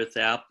work with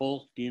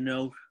Apple? Do you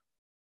know?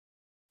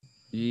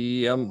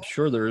 Yeah, I'm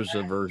sure there is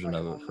a version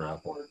of it for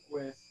Apple. Work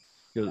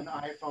with an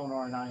iPhone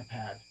or an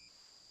iPad.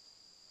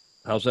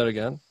 How's that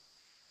again?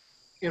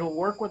 It'll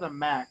work with a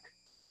Mac,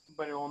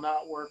 but it will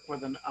not work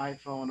with an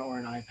iPhone or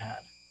an iPad.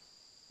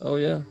 Oh,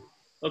 yeah.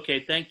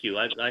 Okay, thank you.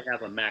 I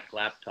have a Mac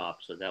laptop,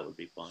 so that would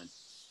be fine.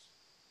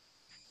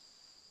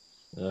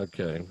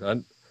 Okay.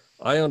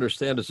 I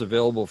understand it's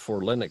available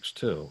for Linux,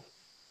 too.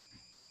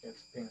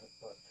 It's peanut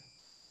butter.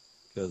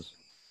 Because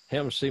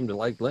hams seem to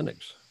like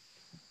Linux.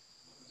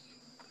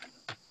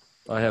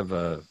 I have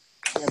a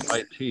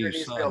IT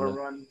It's son. able to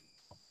run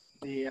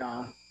the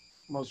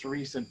most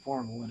recent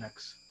form of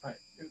Linux. Right.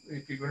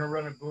 If you're going to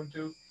run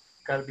Ubuntu,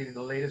 it's got to be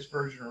the latest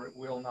version or it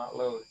will not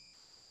load.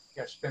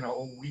 You got to spend a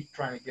whole week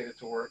trying to get it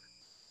to work.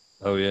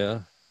 Oh, yeah?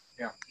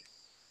 Yeah.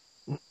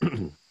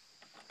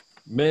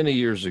 Many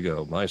years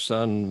ago, my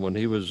son, when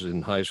he was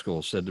in high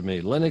school, said to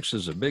me, Linux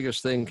is the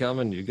biggest thing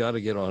coming. You got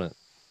to get on it.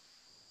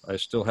 I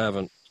still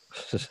haven't.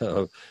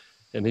 So,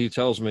 and he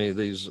tells me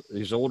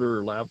these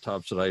older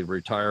laptops that I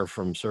retire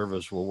from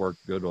service will work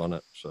good on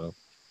it. So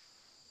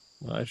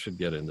I should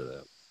get into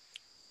that.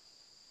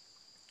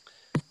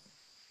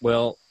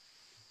 Well,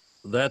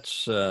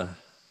 that's,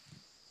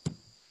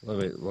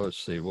 let's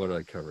see, what did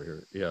I cover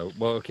here? Yeah,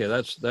 well, okay,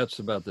 that's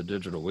about the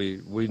digital.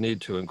 We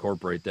need to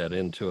incorporate that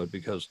into it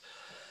because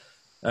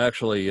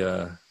actually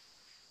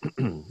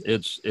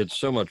it's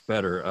so much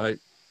better.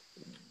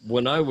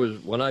 When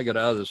I got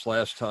out of this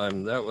last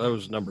time, that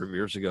was a number of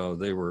years ago,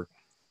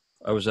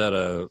 I was at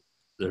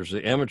there's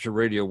the amateur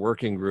radio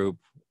working group.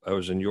 I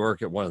was in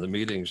York at one of the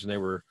meetings and they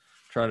were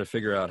trying to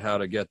figure out how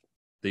to get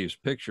these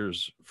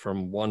pictures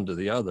from one to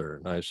the other.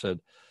 And I said,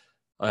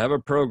 I have a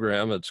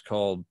program. It's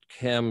called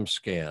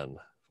CamScan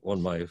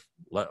on my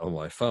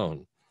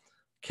phone.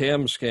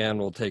 CamScan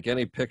will take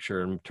any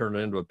picture and turn it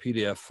into a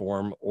PDF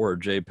form or a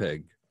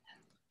JPEG.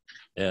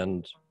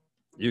 And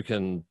you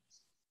can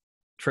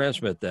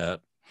transmit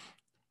that.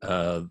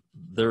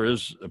 There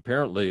is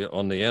apparently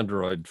on the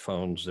Android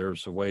phones,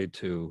 there's a way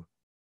to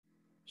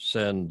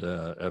send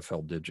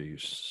FL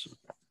Digis.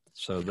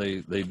 So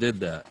they did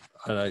that.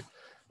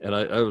 And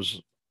I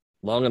was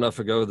long enough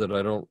ago that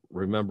I don't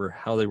remember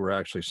how they were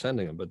actually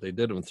sending them, but they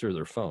did them through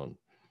their phone.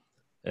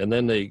 And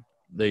then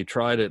they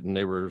tried it and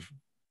they were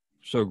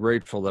so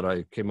grateful that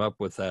I came up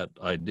with that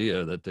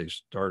idea that they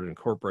started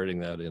incorporating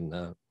that in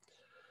that.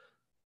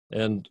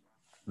 And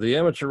the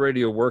amateur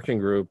radio working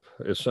group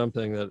is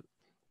something that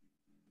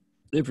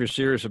if you're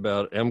serious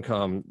about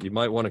MCOM, you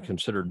might want to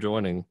consider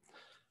joining.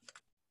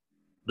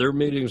 Their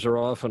meetings are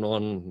often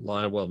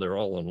online. Well, they're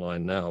all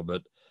online now,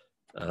 but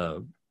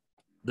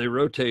they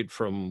rotate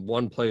from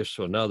one place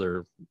to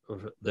another.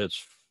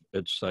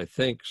 It's I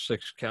think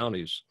 6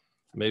 counties,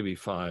 maybe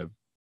 5.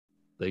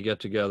 They get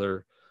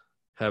together,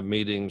 have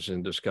meetings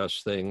and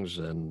discuss things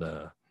and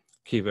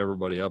keep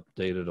everybody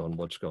updated on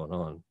what's going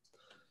on.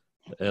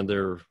 And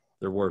they're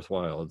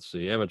worthwhile. It's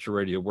the Amateur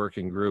Radio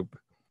Working Group,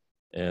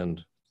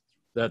 and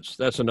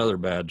that's another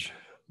badge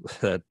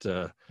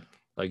that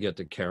I get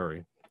to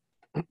carry.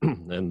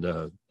 And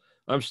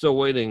I'm still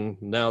waiting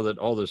now that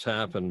all this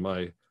happened,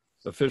 my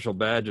official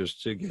badges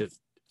to get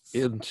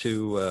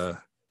into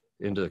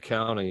the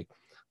county.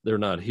 They're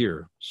not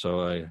here.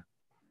 So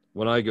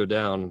when I go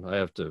down, I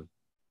have to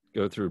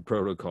go through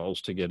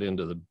protocols to get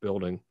into the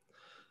building.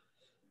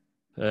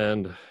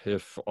 And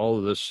if all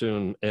of this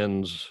soon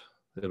ends,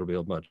 it'll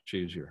be much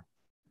easier.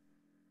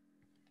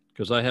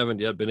 Because I haven't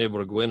yet been able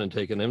to go in and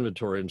take an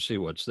inventory and see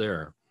what's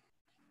there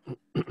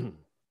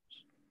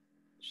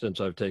since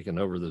I've taken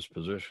over this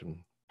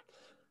position.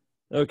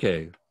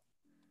 Okay,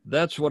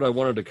 that's what I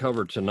wanted to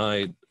cover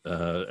tonight.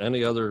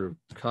 Any other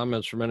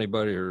comments from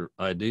anybody or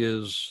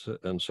ideas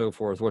and so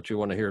forth, what you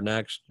want to hear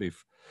next?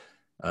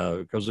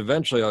 Because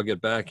eventually I'll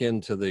get back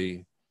into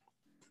the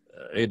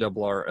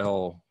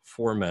ARRL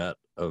format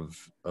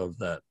of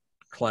that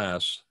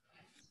class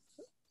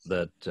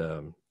that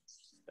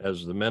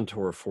as the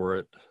mentor for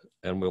it,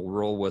 and we'll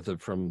roll with it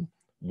from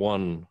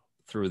 1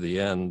 through the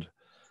end,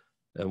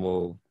 and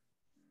we'll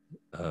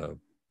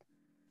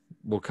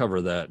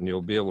cover that, and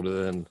you'll be able to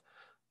then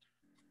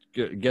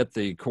get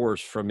the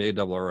course from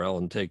ARRL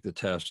and take the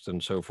test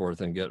and so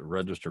forth and get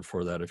registered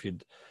for that. If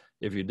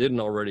you didn't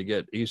already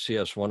get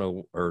ECS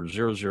 10 or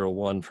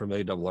 001 from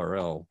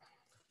ARRL,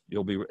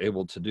 you'll be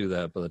able to do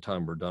that by the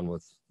time we're done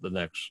with the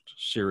next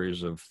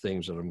series of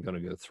things that I'm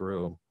going to go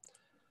through.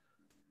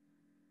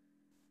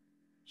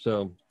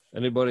 So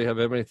anybody have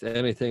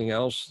anything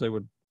else they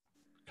would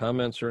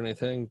comments or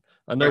anything?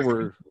 I know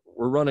we're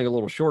running a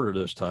little shorter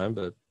this time,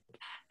 but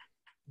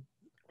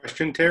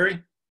Question,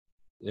 Terry?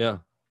 yeah.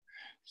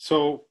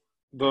 So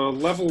the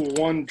level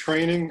 1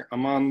 training,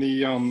 I'm on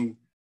the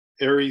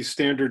ARES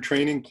standard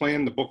training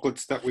plan, the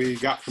booklets that we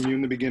got from you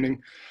in the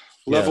beginning.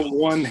 Level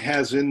 1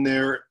 has in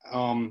there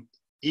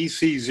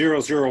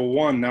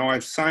EC001. Now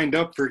I've signed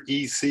up for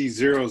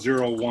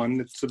EC001.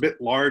 It's a bit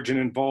large and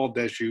involved,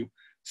 as you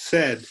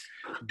said.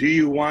 Do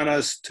you want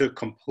us to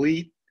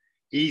complete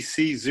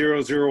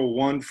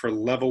EC001 for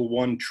level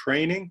 1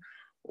 training,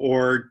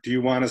 or do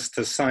you want us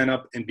to sign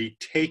up and be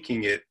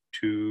taking it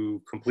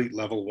to complete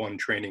level 1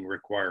 training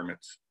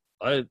requirements?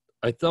 I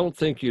don't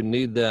think you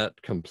need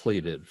that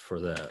completed for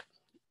that.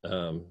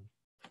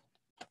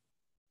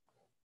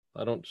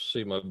 I don't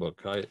see my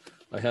book. I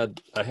had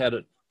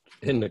it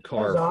in the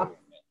car.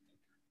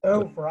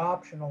 For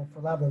optional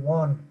for level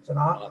 1. It's an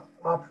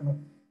optional.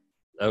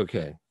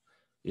 Okay.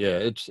 Yeah,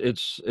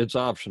 it's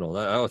optional.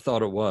 I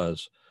thought it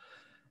was.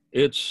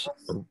 It's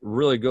a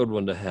really good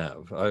one to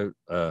have.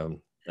 And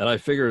I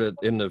figured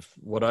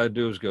what I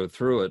do is go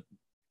through it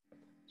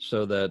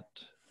so that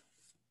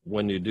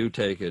when you do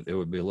take it, it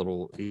would be a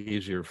little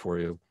easier for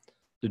you.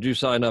 Did you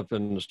sign up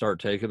and start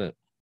taking it?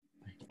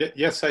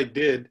 Yes, I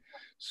did.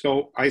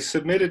 So I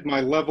submitted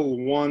my level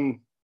 1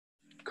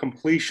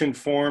 completion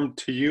form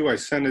to you. I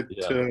sent it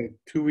to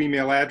 2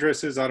 email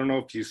addresses. I don't know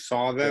if you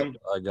saw them.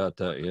 I got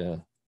that, yeah.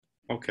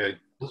 Okay,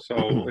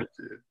 so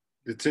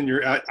it's in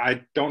your,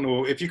 I don't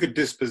know if you could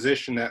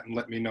disposition that and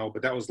let me know,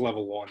 but that was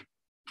level 1.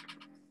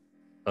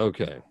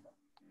 Okay.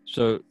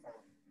 So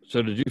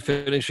did you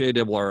finish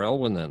ARRL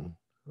one then?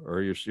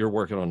 Or you're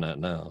working on that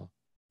now?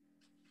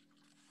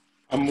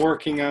 I'm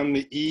working on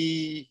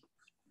the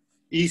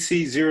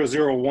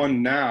EC001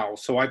 now.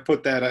 So I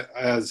put that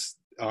as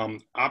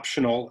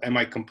optional, and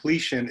my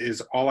completion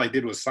is all I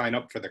did was sign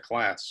up for the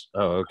class.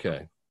 Oh,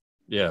 okay.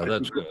 Yeah,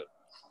 that's good.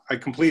 I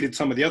completed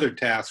some of the other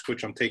tasks,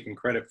 which I'm taking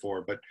credit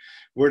for, but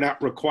we're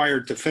not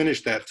required to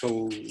finish that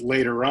till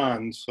later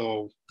on.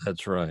 So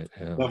that's right.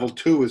 Yeah. Level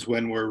 2 is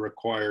when we're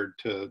required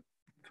to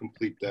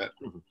complete that.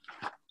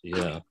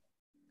 Yeah.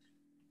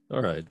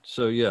 All right.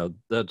 So yeah,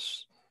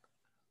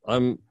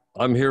 I'm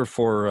here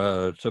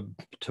for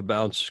to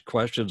bounce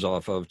questions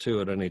off of too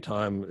at any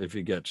time if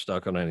you get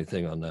stuck on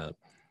anything on that.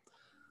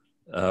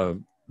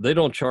 They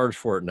don't charge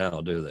for it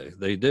now, do they?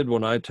 They did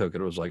when I took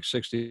it. It was like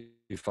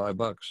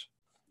 $65.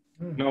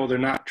 No, they're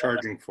not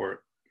charging for it.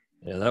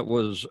 Yeah, that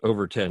was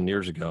over 10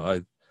 years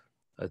ago.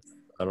 I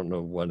don't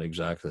know when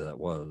exactly that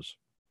was.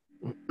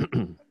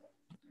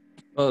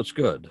 Well, it's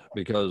good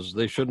because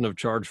they shouldn't have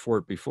charged for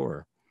it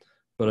before.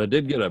 But I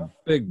did get a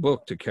big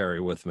book to carry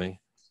with me,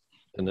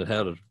 and it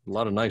had a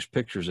lot of nice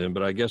pictures in,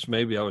 but I guess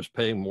maybe I was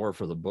paying more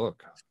for the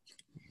book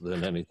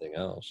than anything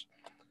else.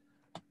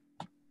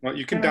 Well,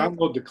 you can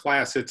download the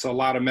class. It's a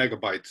lot of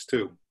megabytes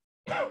too.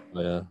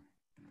 Yeah.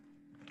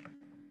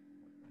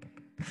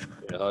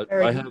 Yeah,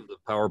 I have the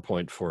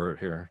PowerPoint for it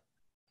here.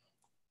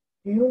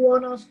 Do you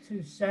want us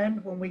to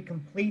send, when we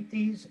complete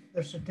these,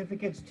 the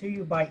certificates to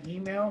you by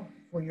email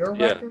for your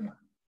record?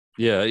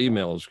 Yeah,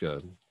 email is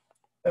good.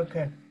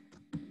 Okay.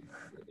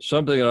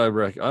 Something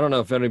that I don't know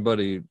if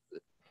anybody,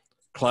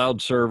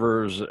 cloud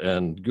servers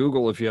and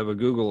Google, if you have a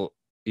Google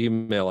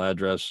email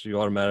address,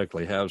 you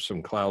automatically have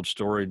some cloud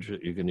storage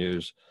that you can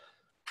use.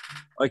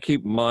 I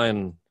keep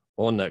mine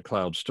on that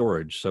cloud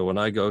storage. So when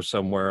I go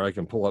somewhere, I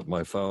can pull up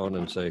my phone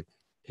and say,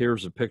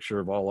 here's a picture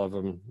of all of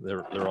them.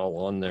 They're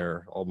all on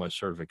there, all my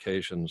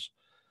certifications.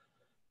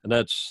 And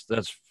that's,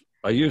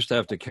 I used to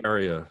have to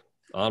carry a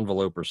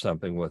envelope or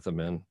something with them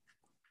in,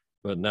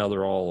 but now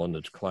they're all on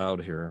the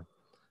cloud here.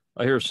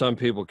 I hear some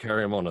people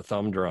carry them on a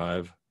thumb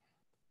drive,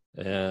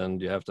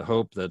 and you have to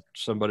hope that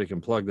somebody can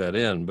plug that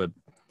in. But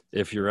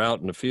if you're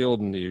out in the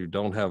field and you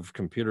don't have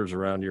computers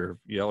around you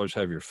always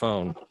have your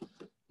phone,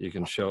 you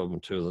can show them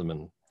to them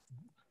and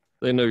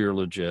they know you're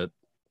legit.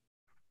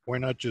 Why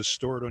not just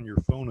store it on your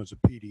phone as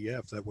a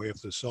PDF? That way,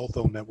 if the cell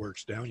phone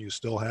network's down, you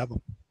still have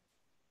them.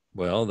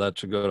 Well,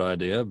 that's a good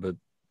idea, but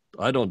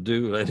I don't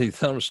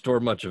store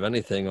much of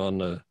anything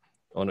on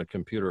a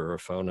computer or a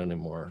phone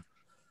anymore.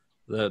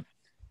 That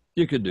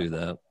you could do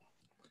that.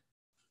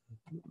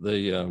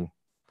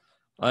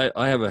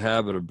 I have a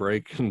habit of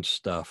breaking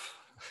stuff,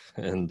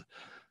 and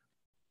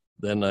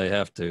then I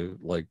have to,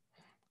 like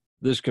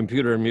this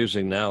computer I'm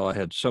using now, I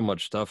had so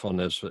much stuff on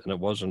this and it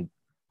wasn't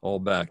all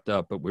backed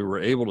up, but we were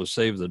able to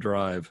save the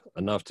drive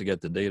enough to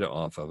get the data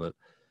off of it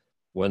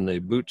when the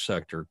boot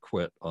sector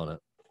quit on it.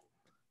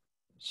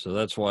 So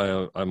that's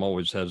why I'm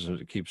always hesitant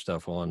to keep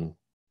stuff on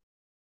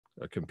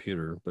a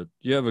computer. But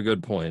you have a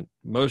good point.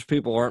 Most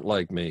people aren't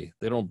like me.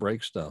 They don't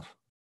break stuff.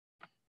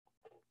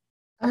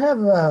 I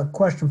have a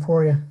question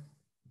for you.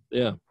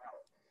 Yeah.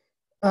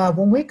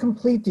 When we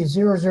complete the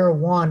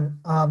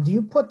 001, do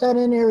you put that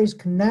in Aries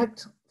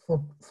Connect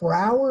for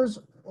hours,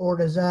 or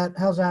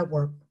how's that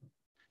work?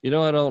 You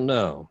know, I don't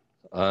know.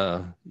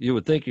 You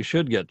would think you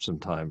should get some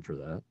time for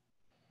that.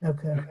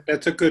 Okay.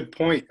 That's a good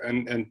point.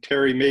 And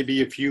Terry,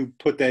 maybe if you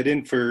put that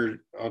in for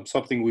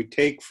something we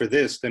take for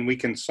this, then we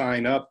can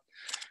sign up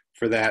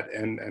for that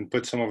and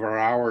put some of our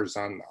hours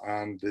on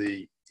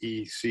the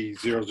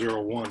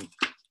EC001.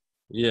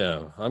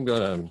 Yeah, I'm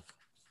going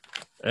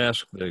to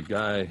ask the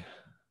guy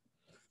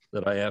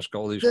that I ask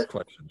all these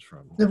questions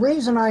from. The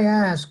reason I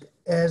ask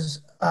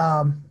is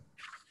I'm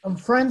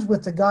friends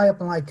with the guy up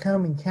in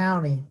Lycoming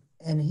County,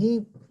 and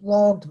he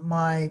logged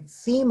my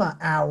FEMA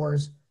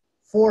hours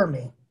for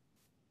me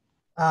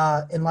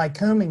in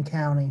Lycoming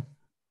County.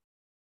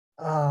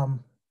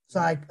 So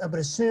I would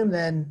assume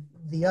then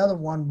the other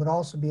one would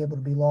also be able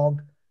to be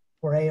logged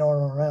for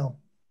ARRL.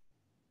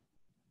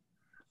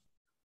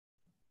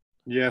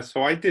 Yeah,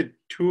 so I did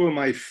 2 of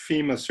my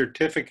FEMA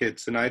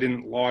certificates and I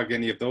didn't log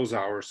any of those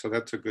hours, so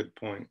that's a good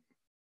point.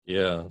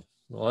 Yeah,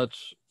 well,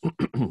 that's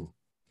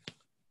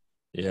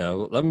yeah.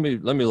 Well, let me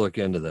look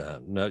into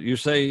that. Now, you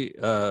say,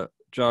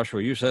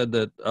 Joshua, you said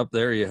that up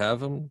there you have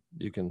them.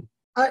 You can.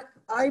 I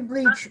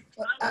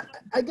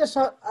guess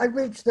I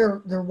reached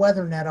their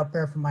weather net up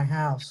there from my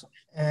house,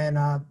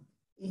 and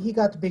he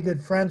got to be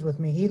good friends with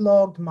me. He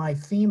logged my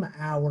FEMA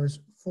hours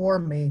for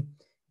me,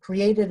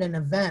 created an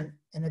event,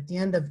 and at the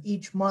end of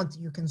each month,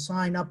 you can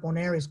sign up on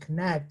Aries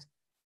Connect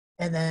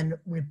and then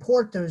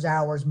report those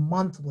hours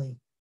monthly.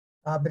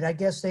 But I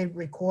guess they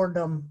record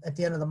them at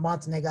the end of the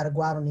month, and they got to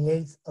go out on the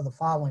 8th of the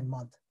following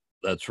month.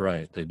 That's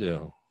right, they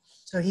do.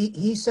 So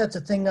he sets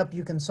a thing up.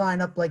 You can sign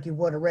up like you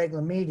would a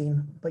regular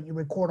meeting, but you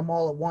record them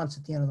all at once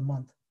at the end of the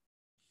month.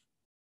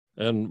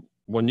 And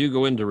when you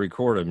go in to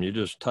record them, you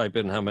just type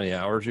in how many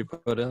hours you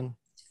put in?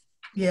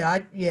 Yeah,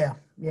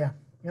 yep.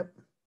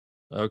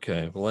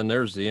 Okay, well, then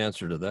there's the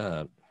answer to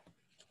that.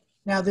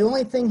 Now, the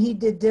only thing he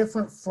did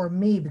different for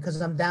me, because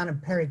I'm down in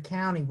Perry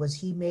County, was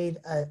he made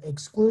an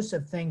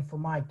exclusive thing for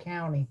my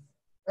county,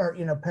 or,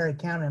 Perry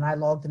County, and I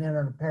logged it in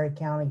under Perry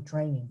County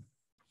training.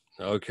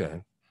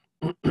 Okay.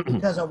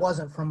 Because I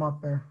wasn't from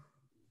up there.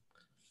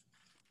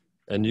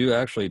 And you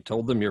actually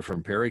told them you're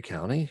from Perry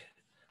County?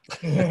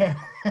 Yeah.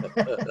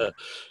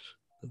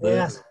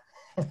 Yes.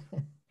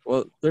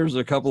 Well, there's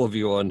a couple of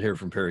you on here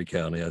from Perry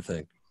County, I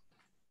think.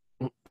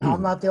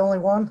 I'm not the only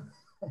one.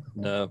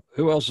 No.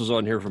 Who else is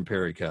on here from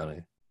Perry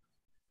County?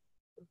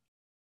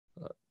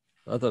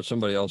 I thought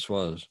somebody else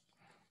was.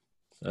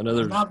 I know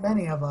there's not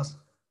many of us.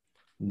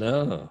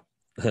 No.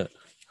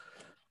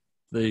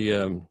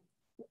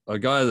 A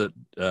guy that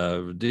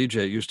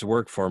DJ used to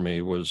work for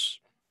me was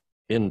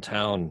in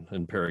town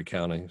in Perry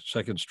County,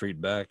 2nd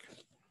Street back.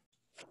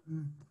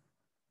 Mm.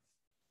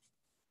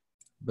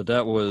 But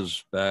that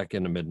was back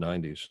in the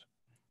mid-90s.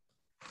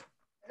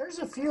 There's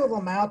a few of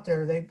them out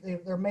there.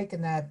 They're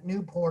making that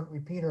Newport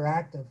repeater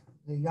active.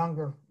 The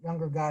younger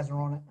guys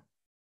are on it.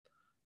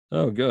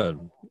 Oh,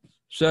 good.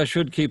 See, I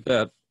should keep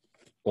that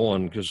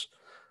on because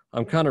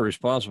I'm kind of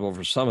responsible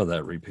for some of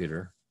that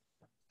repeater.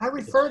 I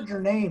referred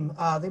your name.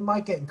 They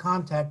might get in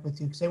contact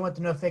with you because they want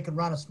to know if they could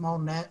run a small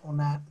net on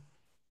that.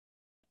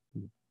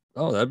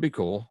 Oh, that'd be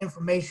cool.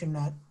 Information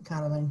net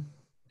kind of thing.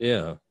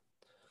 Yeah.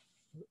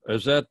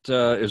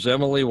 Is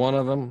Emily one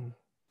of them?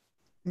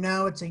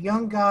 No, it's a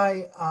young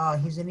guy.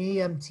 He's an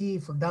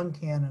EMT for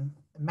Duncannon.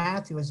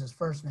 Matthew is his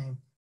first name.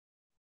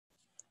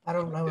 I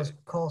don't know his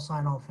call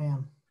sign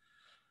offhand.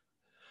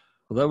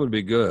 Well, that would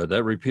be good.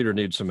 That repeater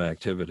needs some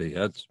activity.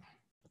 That's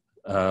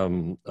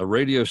a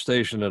radio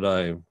station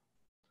that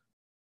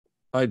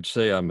I'd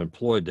say I'm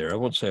employed there. I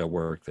won't say I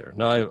work there.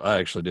 No, I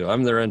actually do.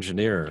 I'm their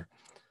engineer.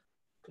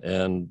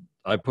 And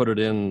I put it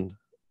in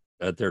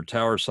at their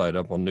tower site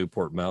up on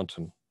Newport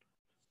Mountain.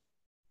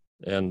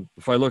 And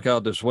if I look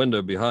out this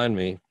window behind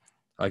me,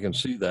 I can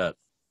see that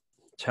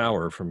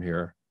tower from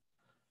here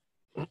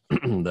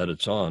that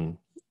it's on.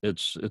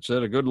 It's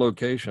at a good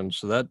location.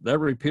 So that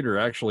repeater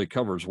actually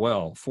covers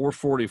well,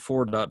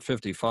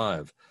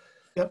 444.55.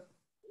 Yep.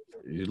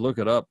 You look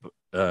it up,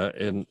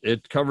 and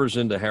it covers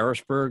into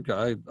Harrisburg.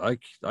 I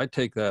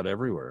take that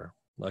everywhere.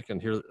 I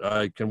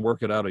can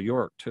work it out of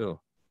York too.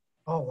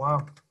 Oh,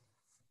 wow.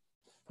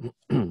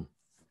 So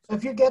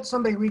if you get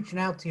somebody reaching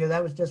out to you,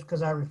 that was just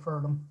because I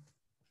referred them.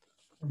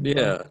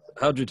 Yeah.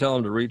 How'd you tell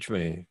them to reach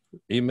me?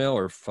 Email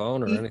or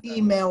phone or anything?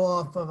 Email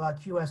off of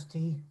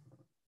QST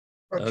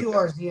or Okay.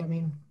 QRZ, I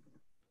mean.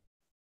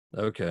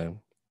 Okay.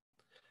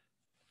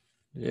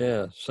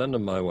 Yeah, send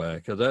them my way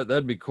because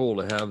that'd be cool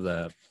to have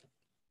that.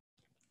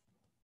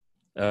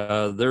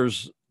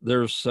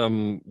 There's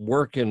some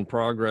work in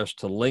progress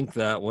to link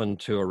that one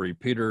to a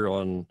repeater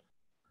on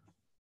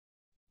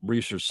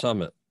Research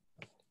Summit.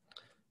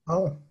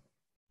 Oh.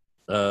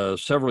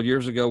 Several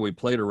years ago, we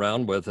played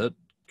around with it,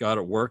 got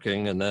it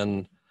working, and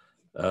then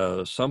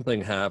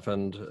something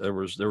happened. There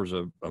was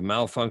a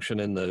malfunction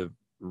in the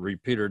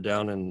repeater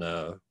down in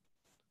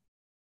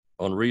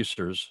on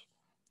Research,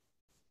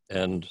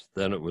 and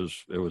then it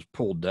was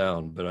pulled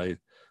down. But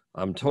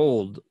I'm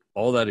told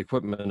all that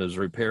equipment is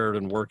repaired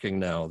and working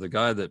now. The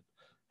guy that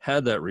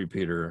had that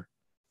repeater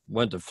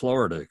went to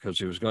Florida because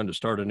he was going to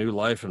start a new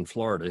life in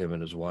Florida, him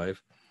and his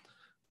wife.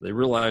 They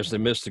realized they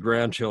missed the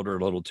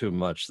grandchildren a little too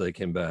much. They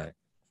came back.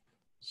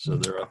 So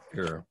they're up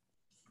here.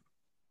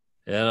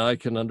 And I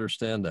can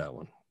understand that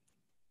one.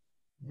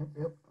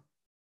 Yep.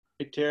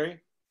 Hey, Terry?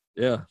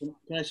 Yeah.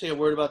 Can I say a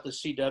word about the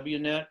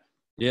CW net?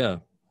 Yeah.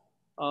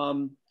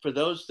 For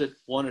those that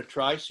want to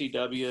try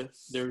CW,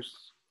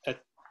 there's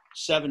at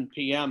 7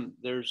 p.m.,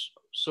 there's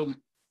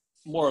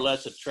more or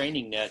less a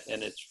training net,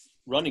 and it's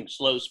running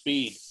slow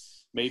speed,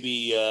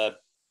 maybe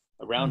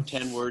around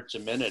 10 words a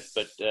minute,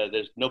 but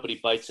there's nobody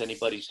bites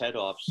anybody's head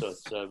off, so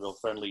it's a real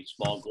friendly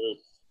small group.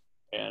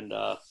 And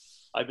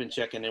I've been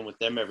checking in with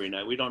them every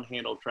night. We don't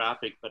handle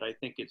traffic, but I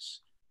think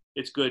it's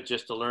good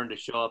just to learn to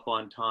show up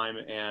on time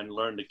and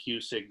learn the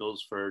cue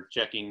signals for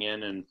checking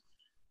in and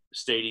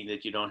stating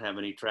that you don't have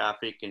any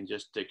traffic, and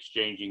just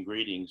exchanging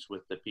greetings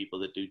with the people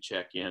that do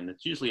check in.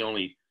 It's usually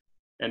only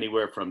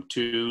anywhere from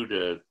 2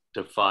 to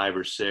 5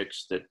 or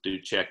 6 that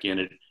do check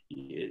in.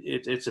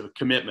 It's a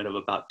commitment of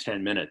about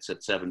 10 minutes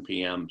at 7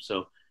 p.m.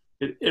 So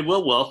it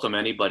will welcome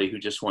anybody who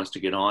just wants to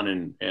get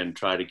on and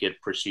try to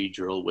get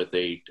procedural with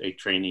a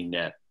training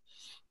net.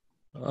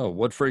 Oh,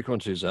 what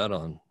frequency is that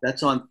on?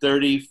 That's on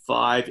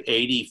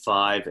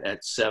 3585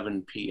 at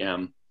 7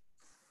 p.m.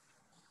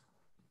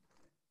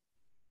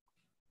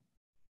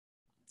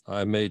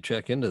 I may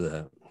check into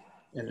that.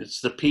 And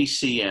it's the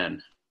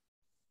PCN.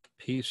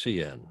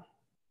 PCN.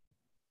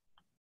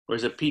 Or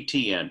is it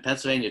PTN?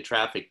 Pennsylvania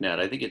Traffic Net.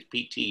 I think it's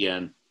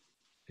PTN.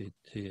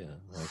 PTN,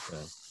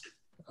 okay.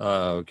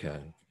 Okay.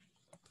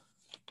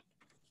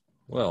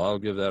 Well, I'll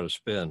give that a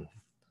spin.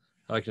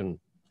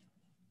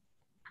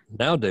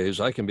 Nowadays,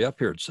 I can be up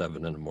here at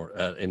 7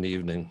 in the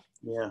evening.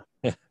 Yeah.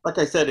 Like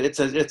I said, it's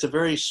a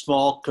very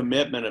small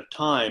commitment of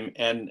time,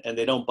 and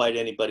they don't bite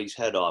anybody's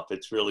head off.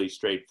 It's really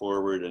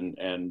straightforward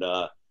and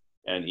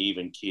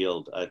even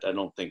keeled. I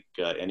don't think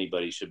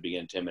anybody should be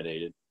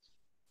intimidated.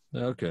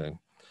 Okay.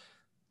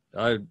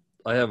 I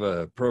have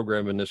a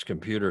program in this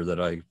computer that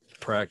I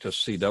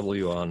practice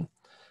CW on.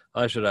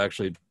 I should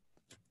actually,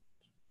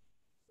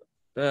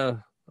 I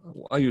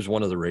use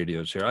one of the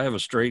radios here. I have a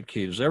straight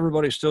key. Does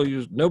everybody still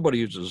nobody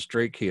uses a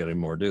straight key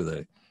anymore, do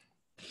they?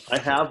 I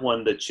have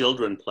one that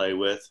children play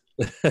with.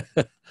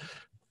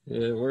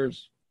 Yeah,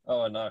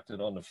 I knocked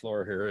it on the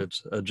floor here.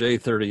 It's a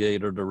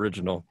J38, an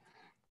original.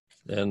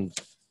 And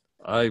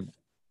I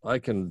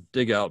can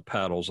dig out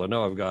paddles. I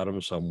know I've got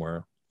them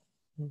somewhere.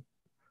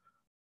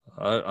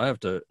 I have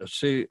to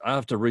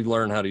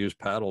relearn how to use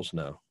paddles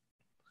now.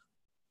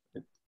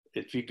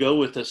 If you go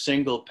with a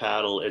single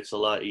paddle, it's a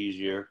lot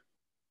easier.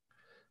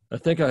 I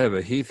think I have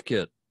a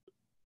Heathkit.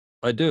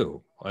 I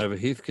do. I have a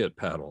Heathkit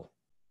paddle.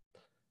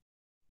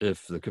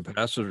 If the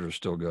capacitor is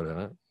still good in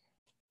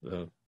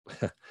it.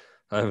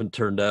 I haven't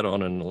turned that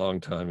on in a long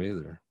time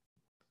either.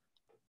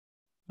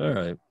 All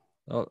right.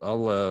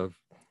 I'll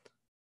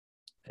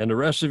and the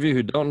rest of you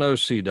who don't know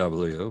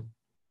CW,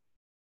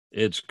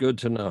 it's good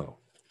to know.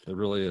 It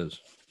really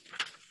is.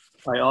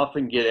 I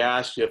often get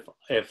asked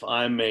if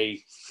I'm a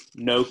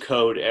no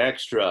code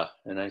extra,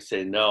 and I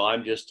say, no,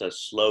 I'm just a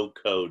slow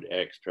code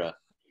extra.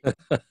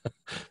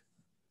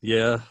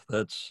 Yeah,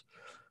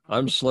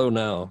 I'm slow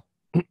now.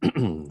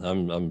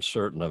 I'm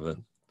certain of it.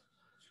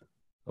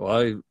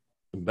 Well,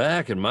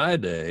 back in my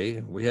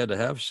day, we had to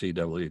have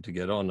CW to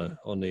get on the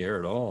air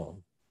at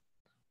all.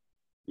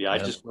 Yeah, I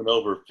just went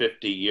over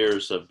 50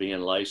 years of being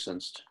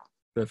licensed.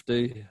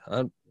 50?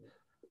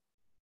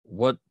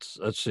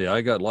 Let's see,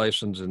 I got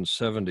licensed in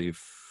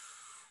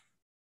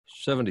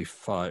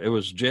 75. It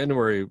was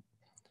January.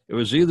 It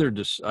was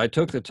I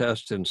took the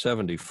test in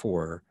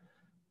 74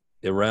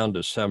 around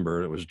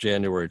December. It was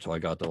January till I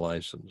got the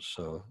license,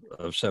 so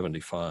of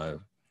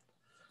 75.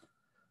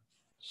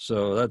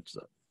 So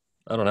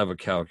I don't have a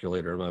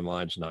calculator. My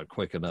mind's not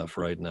quick enough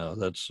right now.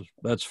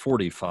 That's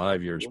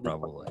 45 years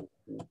probably.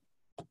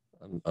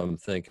 I'm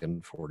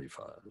thinking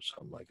 45 or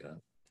something like that.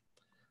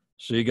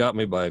 So you got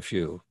me by a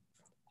few.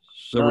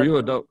 So were you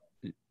a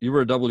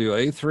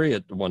WA3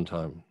 at one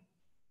time?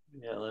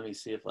 Yeah, let me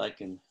see if I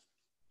can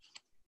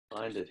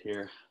find it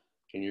here.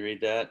 Can you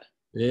read that?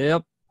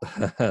 Yep.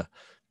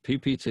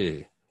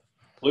 PPT.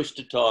 Push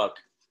to talk.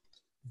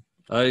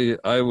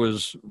 I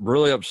was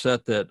really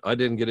upset that I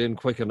didn't get in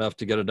quick enough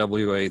to get a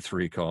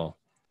WA3 call.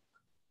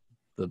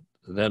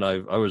 Then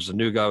I was the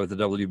new guy with the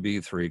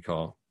WB3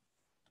 call.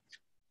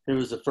 It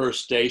was the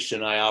first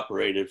station I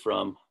operated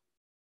from.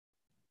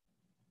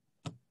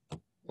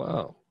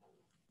 Wow.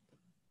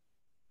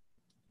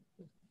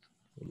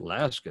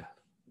 Alaska.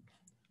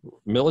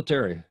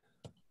 Military.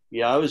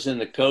 Yeah, I was in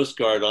the Coast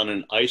Guard on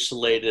an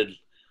isolated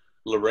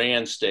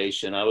Loran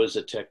station. I was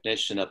a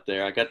technician up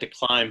there. I got to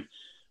climb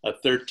a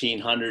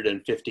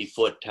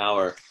 1,350-foot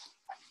tower.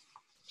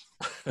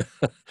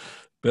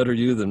 Better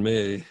you than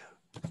me.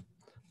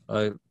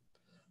 I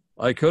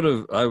could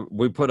have.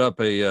 We put up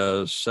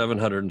a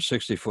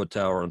 760-foot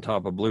tower on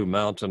top of Blue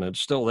Mountain. It's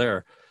still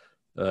there,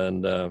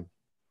 and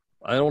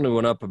I only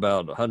went up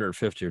about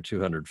 150 or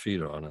 200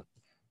 feet on it.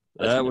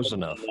 That was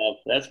enough.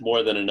 That's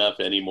more than enough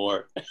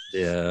anymore.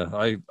 Yeah,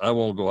 I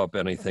won't go up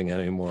anything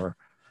anymore.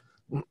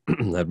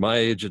 At my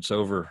age, it's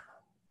over.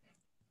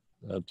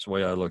 That's the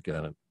way I look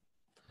at it.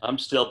 I'm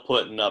still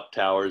putting up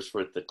towers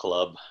with the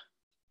club.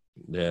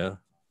 Yeah.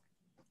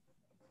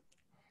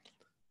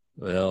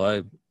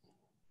 Well,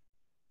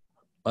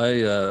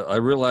 I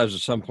realized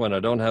at some point I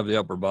don't have the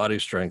upper body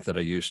strength that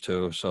I used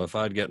to. So if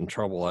I'd get in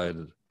trouble,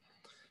 and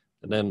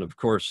then of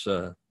course,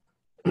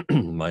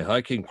 my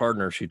hiking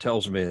partner, she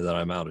tells me that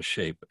I'm out of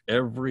shape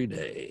every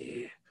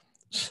day.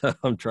 So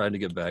I'm trying to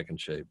get back in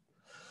shape.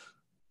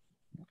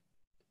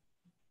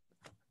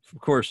 Of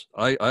course,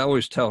 I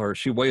always tell her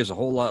she weighs a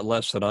whole lot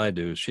less than I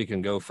do. She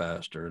can go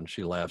faster, and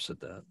she laughs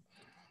at that.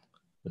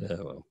 Yeah,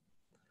 well.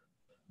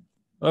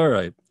 All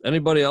right.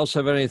 Anybody else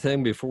have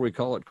anything before we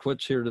call it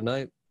quits here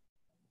tonight?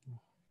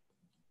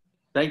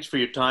 Thanks for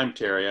your time,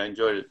 Terry. I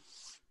enjoyed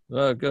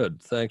it.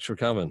 Good. Thanks for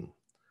coming.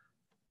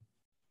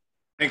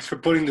 Thanks for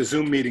putting the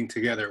Zoom meeting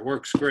together. It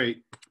works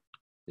great.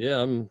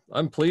 Yeah,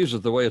 I'm pleased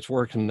with the way it's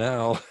working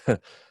now.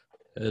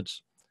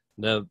 It's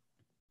now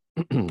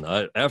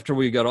after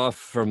we got off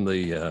from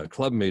the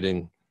club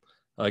meeting,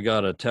 I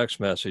got a text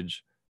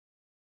message.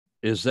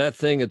 Is that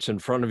thing that's in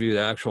front of you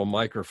the actual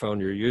microphone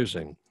you're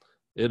using?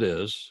 It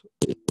is.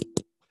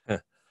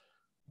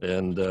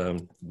 And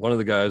one of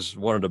the guys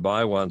wanted to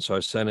buy one, so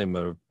I sent him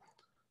a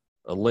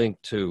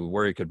link to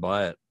where he could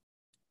buy it.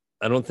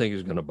 I don't think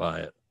he's going to buy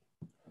it.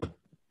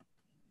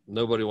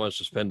 Nobody wants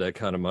to spend that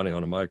kind of money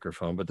on a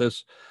microphone, but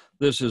this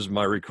is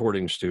my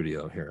recording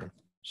studio here.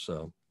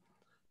 So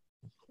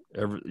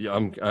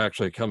I'm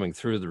actually coming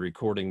through the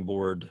recording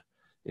board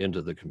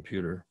into the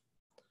computer.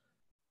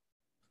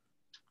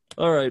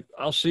 All right,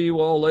 I'll see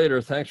you all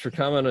later. Thanks for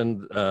coming,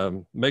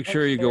 and make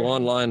sure you go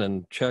online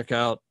and check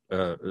out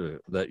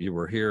that you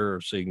were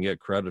here so you can get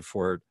credit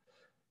for it.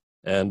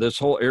 And this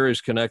whole ARES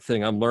Connect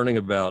thing I'm learning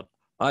about,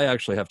 I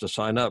actually have to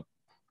sign up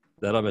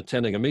that I'm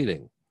attending a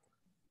meeting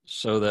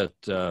so that,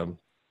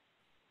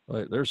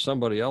 wait, there's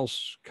somebody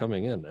else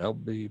coming in,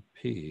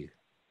 LBP.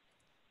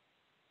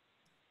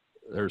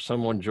 There's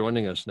someone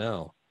joining us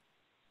now.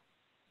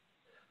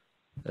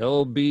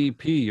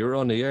 LBP, you're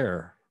on the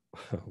air.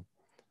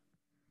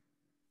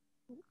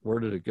 Where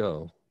did it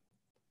go?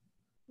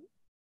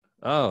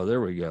 Oh,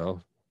 there we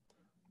go.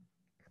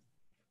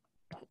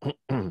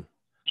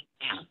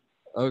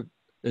 Oh,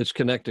 it's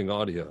connecting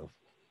audio.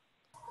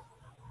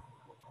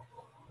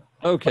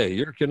 Okay,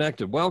 you're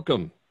connected.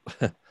 Welcome.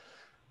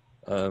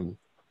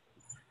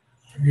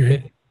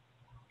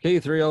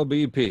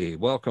 K3LBP,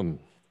 welcome.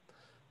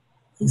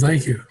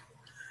 Thank you.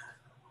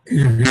 Can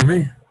you hear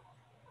me?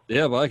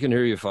 Yeah, but I can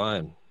hear you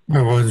fine.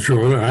 I wasn't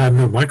sure whether I have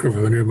no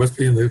microphone here. It must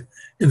be in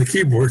the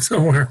keyboard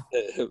somewhere.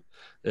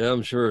 Yeah,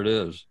 I'm sure it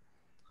is.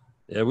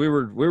 Yeah, we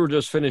were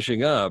just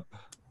finishing up.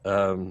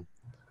 A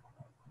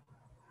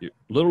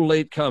little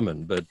late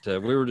coming, but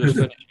we were just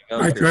finishing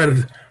up. I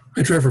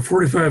tried for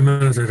 45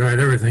 minutes. I tried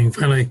everything.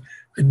 Finally,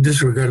 I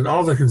disregarded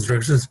all the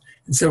instructions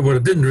and said what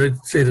it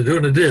didn't say to do,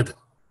 and it did.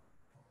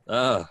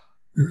 Ah.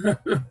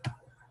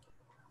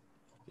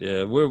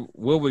 Yeah,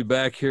 we'll be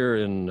back here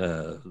in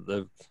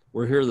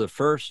we're here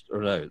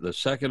the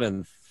second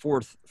and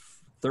fourth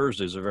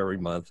Thursdays of every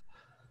month.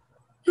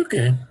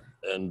 Okay.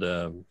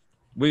 And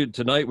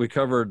tonight we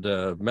covered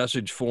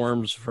message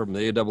forms from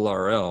the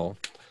ARRL.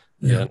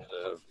 Yeah. And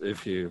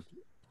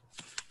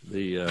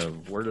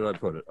where did I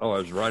put it? Oh, I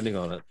was writing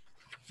on it.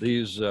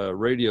 These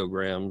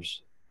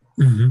radiograms.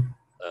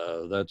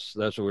 Mm-hmm. That's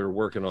what we were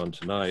working on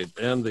tonight,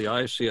 and the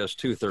ICS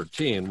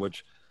 213,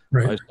 which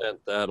I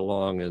sent that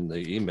along in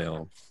the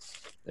email,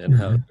 and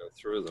how to go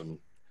through them.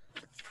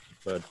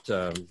 But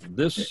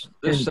this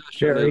session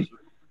Terry, is,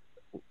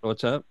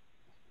 what's that?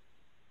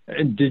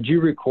 And did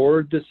you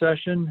record the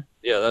session?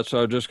 Yeah, that's what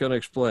I was just going to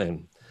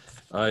explain.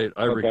 I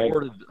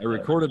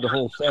recorded the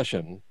whole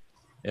session,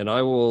 and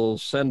I will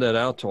send that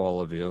out to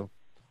all of you,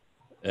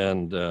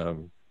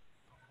 and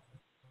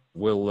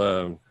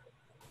we'll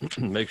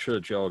make sure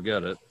that you all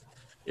get it.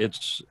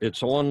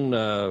 It's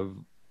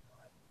on.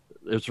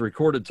 It's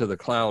recorded to the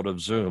cloud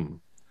of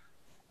Zoom,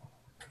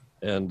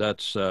 and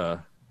that's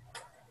the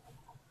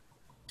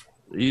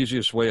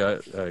easiest way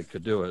I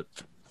could do it.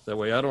 That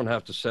way, I don't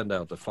have to send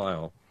out the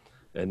file,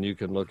 and you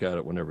can look at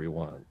it whenever you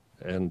want.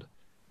 And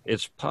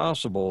it's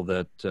possible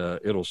that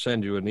it'll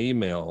send you an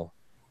email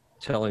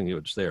telling you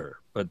it's there.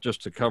 But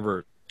just to cover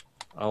it,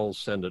 I'll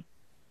send it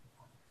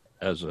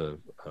as a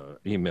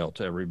email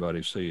to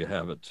everybody so you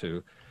have it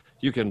too.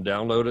 You can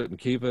download it and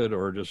keep it,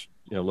 or just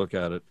look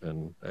at it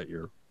and at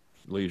your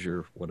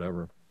leisure,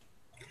 whatever.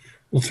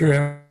 Well,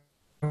 sir,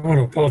 I want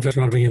to apologize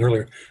for not being in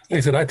earlier. Like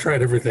I said, I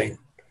tried everything.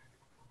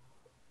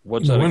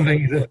 What's that?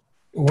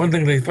 One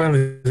thing they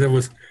finally said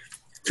was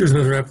choose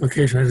another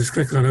application. I just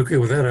clicked on OK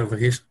with that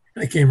application.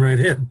 I came right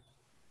in.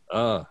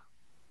 So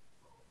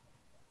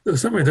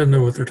somebody doesn't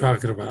know what they're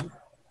talking about.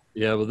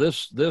 Yeah, well,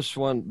 this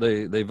one,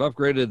 they've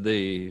upgraded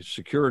the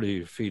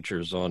security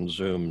features on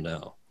Zoom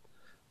now.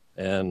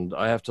 And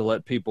I have to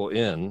let people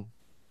in.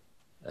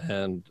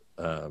 And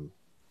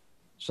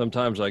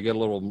sometimes I get a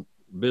little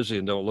busy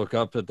and don't look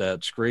up at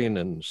that screen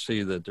and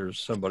see that there's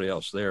somebody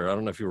else there. I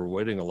don't know if you were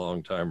waiting a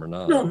long time or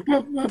not. No,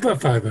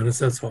 about 5 minutes,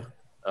 that's all.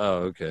 Oh,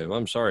 okay. Well,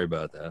 I'm sorry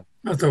about that.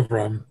 That's no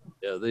problem.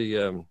 Yeah,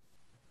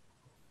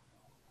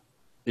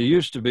 it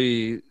used to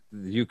be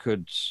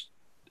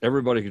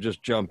everybody could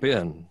just jump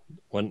in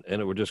and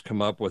it would just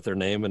come up with their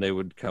name and they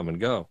would come and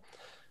go.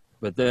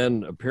 But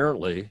then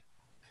apparently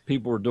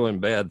people were doing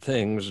bad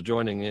things,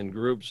 joining in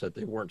groups that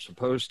they weren't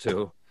supposed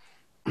to,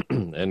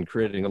 and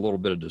creating a little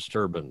bit of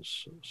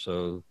disturbance.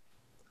 So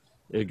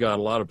it got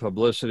a lot of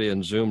publicity,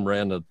 and Zoom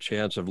ran a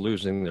chance of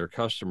losing their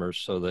customers.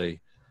 So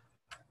they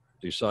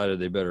decided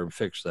they better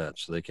fix that.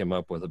 So they came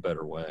up with a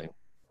better way.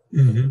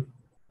 Mm-hmm.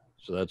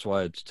 So that's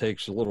why it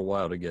takes a little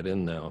while to get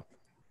in now.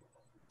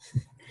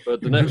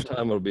 But the next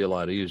time it'll be a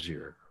lot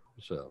easier.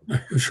 So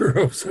I sure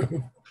hope so.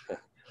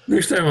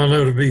 Next time I'll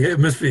know to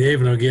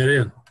misbehave and I'll get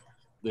in.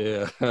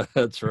 Yeah,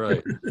 that's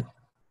right.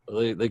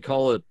 They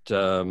call it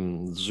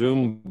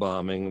Zoom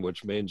bombing,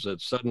 which means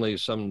that suddenly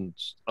some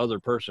other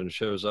person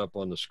shows up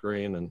on the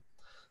screen, and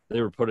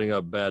they were putting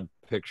up bad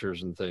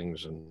pictures and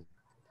things, and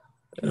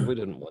we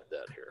didn't want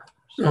that here.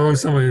 So,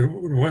 always somebody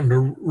wanting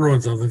to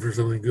ruin something for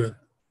something good.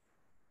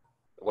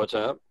 What's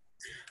that?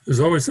 There's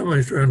always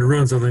somebody trying to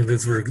ruin something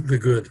that's for the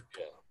good.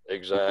 Yeah,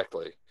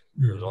 exactly.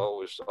 There's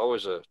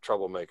always a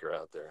troublemaker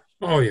out there.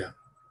 Oh, yeah.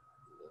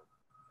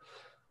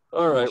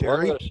 All right, Terry?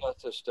 well, I'm going to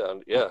shut this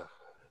down. Yeah.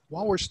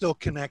 While we're still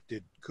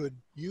connected, could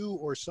you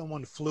or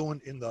someone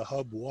fluent in the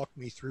hub walk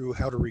me through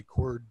how to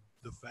record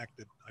the fact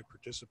that I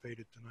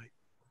participated tonight?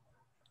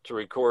 To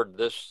record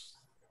this?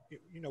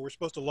 You know, we're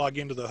supposed to log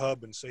into the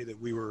hub and say that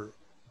we were,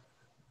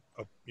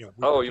 we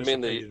oh, you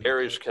mean the participated in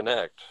ARES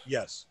Connect?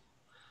 Yes.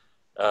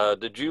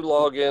 Did you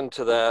log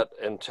into that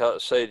and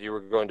say you were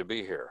going to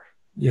be here?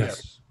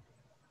 Yes.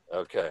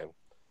 Okay.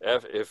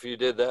 If you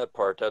did that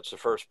part, that's the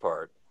first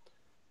part.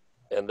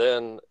 And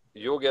then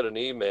you'll get an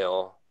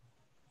email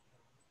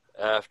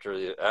after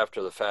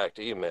the fact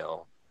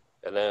email,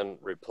 and then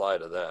reply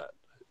to that.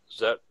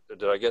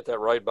 Did I get that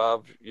right,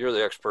 Bob? You're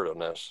the expert on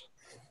this.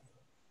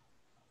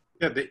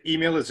 Yeah, the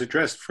email is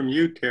addressed from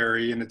you,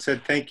 Terry, and it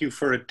said, "Thank you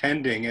for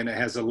attending," and it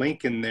has a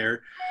link in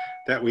there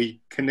that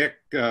we click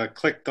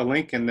the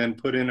link and then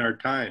put in our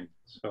time.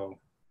 So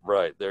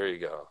right, there you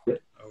go. Okay.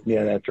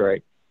 Yeah, that's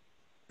right.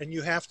 And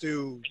you have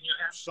to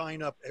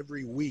sign up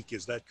every week,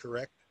 is that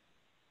correct?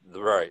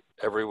 Right,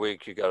 every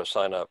week you got to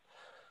sign up.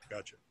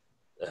 Gotcha.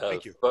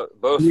 Thank you.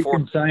 Both you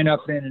can sign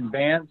up in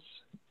advance,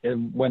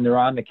 and when they're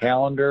on the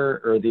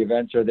calendar or the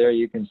events are there,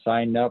 you can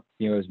sign up,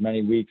 as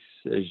many weeks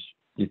as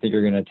you think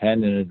you're going to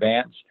attend in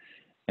advance.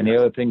 And the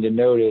other thing to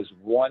note is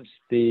once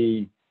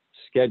the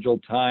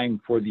scheduled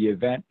time for the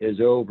event is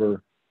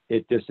over,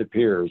 it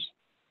disappears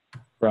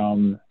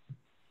so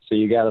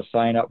you got to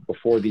sign up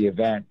before the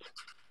event.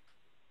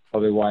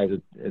 Otherwise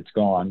it's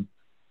gone.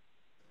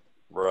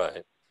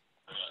 Right.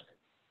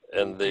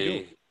 And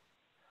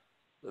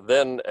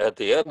then at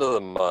the end of the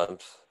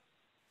month,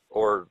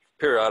 or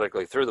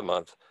periodically through the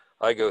month,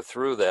 I go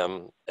through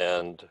them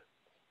and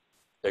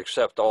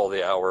accept all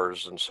the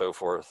hours and so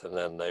forth, and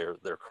then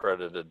they're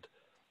credited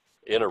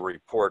in a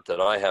report that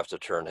I have to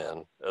turn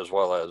in, as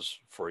well as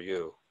for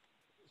you.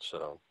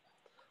 So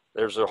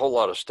there's a whole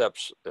lot of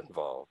steps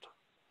involved.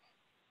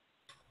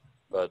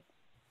 But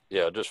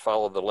yeah, just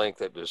follow the link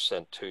that is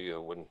sent to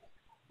you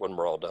when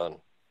we're all done.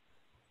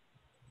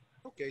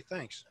 Okay,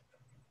 thanks.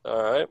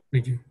 All right.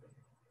 Thank you.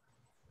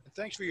 And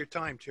thanks for your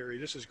time, Terry.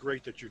 This is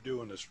great that you're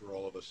doing this for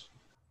all of us.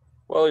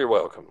 Well, you're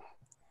welcome.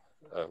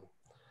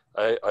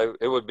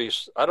 It would be,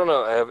 I don't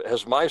know,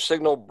 has my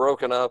signal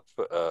broken up?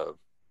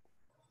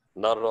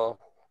 Not at all?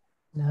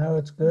 No,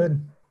 it's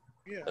good.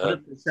 Yeah.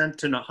 100%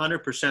 to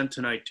 100%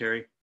 tonight,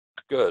 Terry.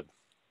 Good.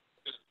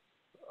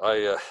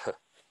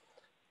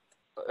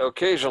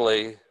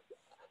 Occasionally,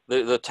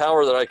 the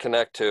tower that I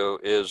connect to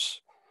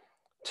is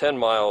 10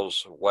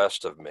 miles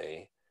west of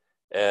me.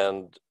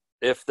 And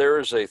if there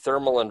is a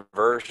thermal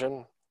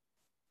inversion,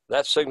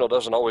 that signal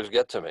doesn't always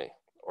get to me.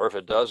 Or if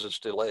it does, it's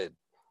delayed.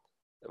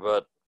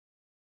 But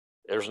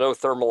there's no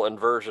thermal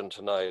inversion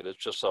tonight.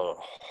 It's just a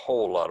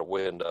whole lot of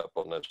wind up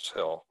on this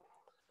hill.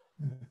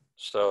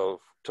 So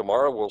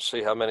tomorrow we'll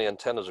see how many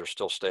antennas are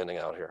still standing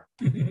out here.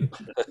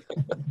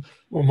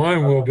 Well,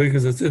 mine will be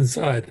because it's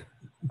inside.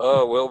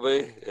 Oh, will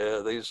be?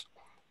 Yeah,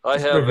 I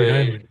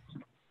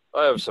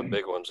have some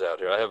big ones out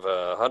here. I have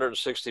a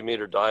 160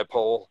 meter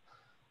dipole,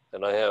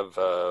 and I have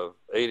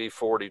 80,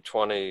 40,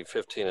 20,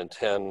 15, and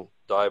 10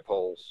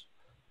 dipoles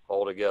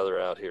all together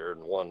out here in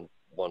one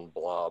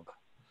blob.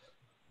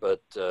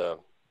 But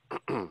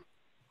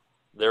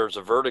there's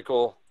a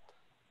vertical.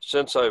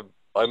 Since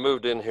I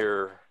moved in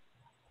here,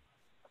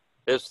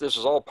 this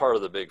is all part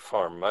of the big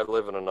farm. I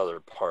live in another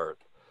part,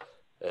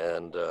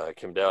 and I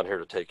came down here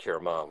to take care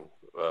of Mom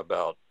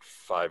about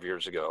 5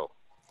 years ago.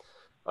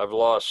 I've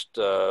lost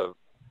a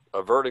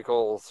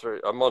vertical.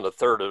 I'm on the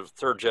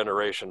third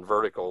generation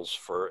verticals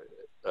for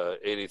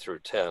 80 through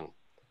 10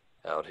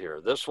 out here.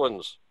 This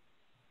one's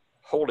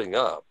holding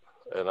up,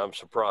 and I'm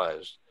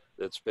surprised.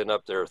 It's been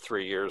up there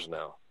 3 years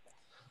now.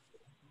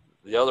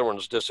 The other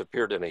one's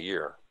disappeared in a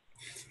year.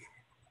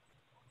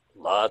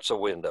 Lots of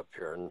wind up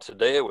here. And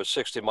today it was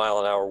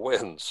 60-mile-an-hour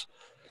winds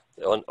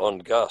on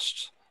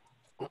gusts.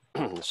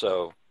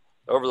 So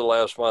over the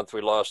last month,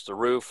 we lost the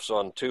roofs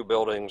on 2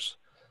 buildings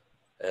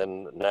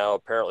and now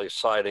apparently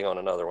siding on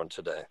another one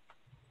today.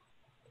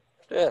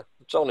 Yeah,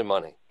 it's only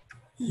money.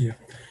 Yeah.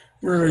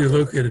 Where are you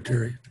located,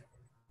 Terry?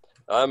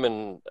 I'm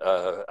in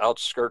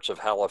outskirts of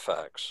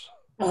Halifax.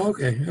 Oh,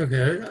 okay.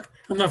 Okay.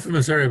 I'm not from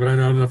this area, but I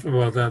know enough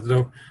about that,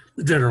 though.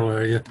 The general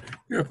area.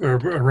 You're up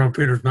around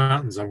Peters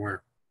Mountain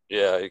somewhere.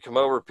 Yeah, you come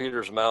over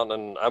Peters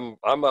Mountain, and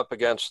I'm up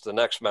against the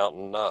next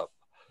mountain up,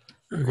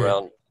 Okay.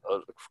 around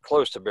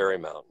close to Berry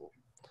Mountain.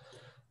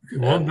 Okay,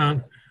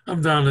 well,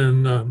 I'm down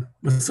in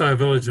Messiah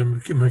Village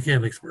in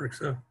Mechanicsburg.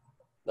 So.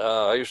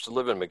 I used to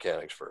live in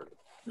Mechanicsburg.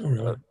 Oh,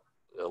 really?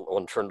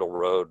 On Trindle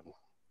Road,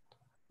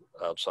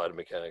 outside of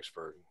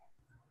Mechanicsburg.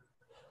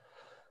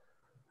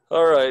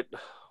 All right.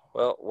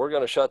 Well, we're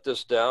going to shut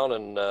this down,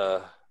 and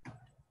I'll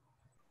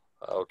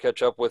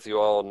catch up with you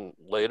all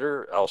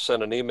later. I'll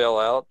send an email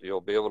out.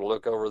 You'll be able to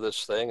look over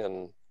this thing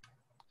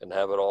and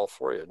have it all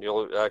for you. And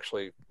you'll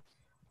actually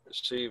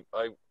see,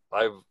 I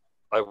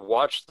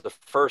watched the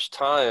first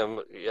time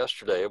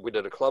yesterday. We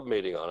did a club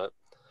meeting on it.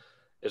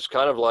 It's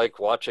kind of like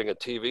watching a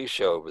TV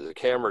show, but the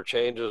camera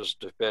changes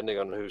depending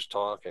on who's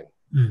talking.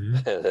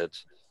 Mm-hmm. And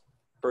it's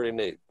pretty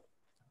neat.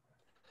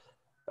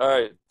 All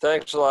right.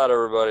 Thanks a lot,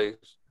 everybody.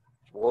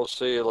 We'll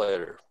see you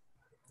later.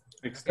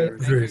 Thanks, Terry.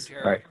 Thank you,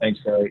 Terry. All right.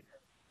 Thanks, Terry.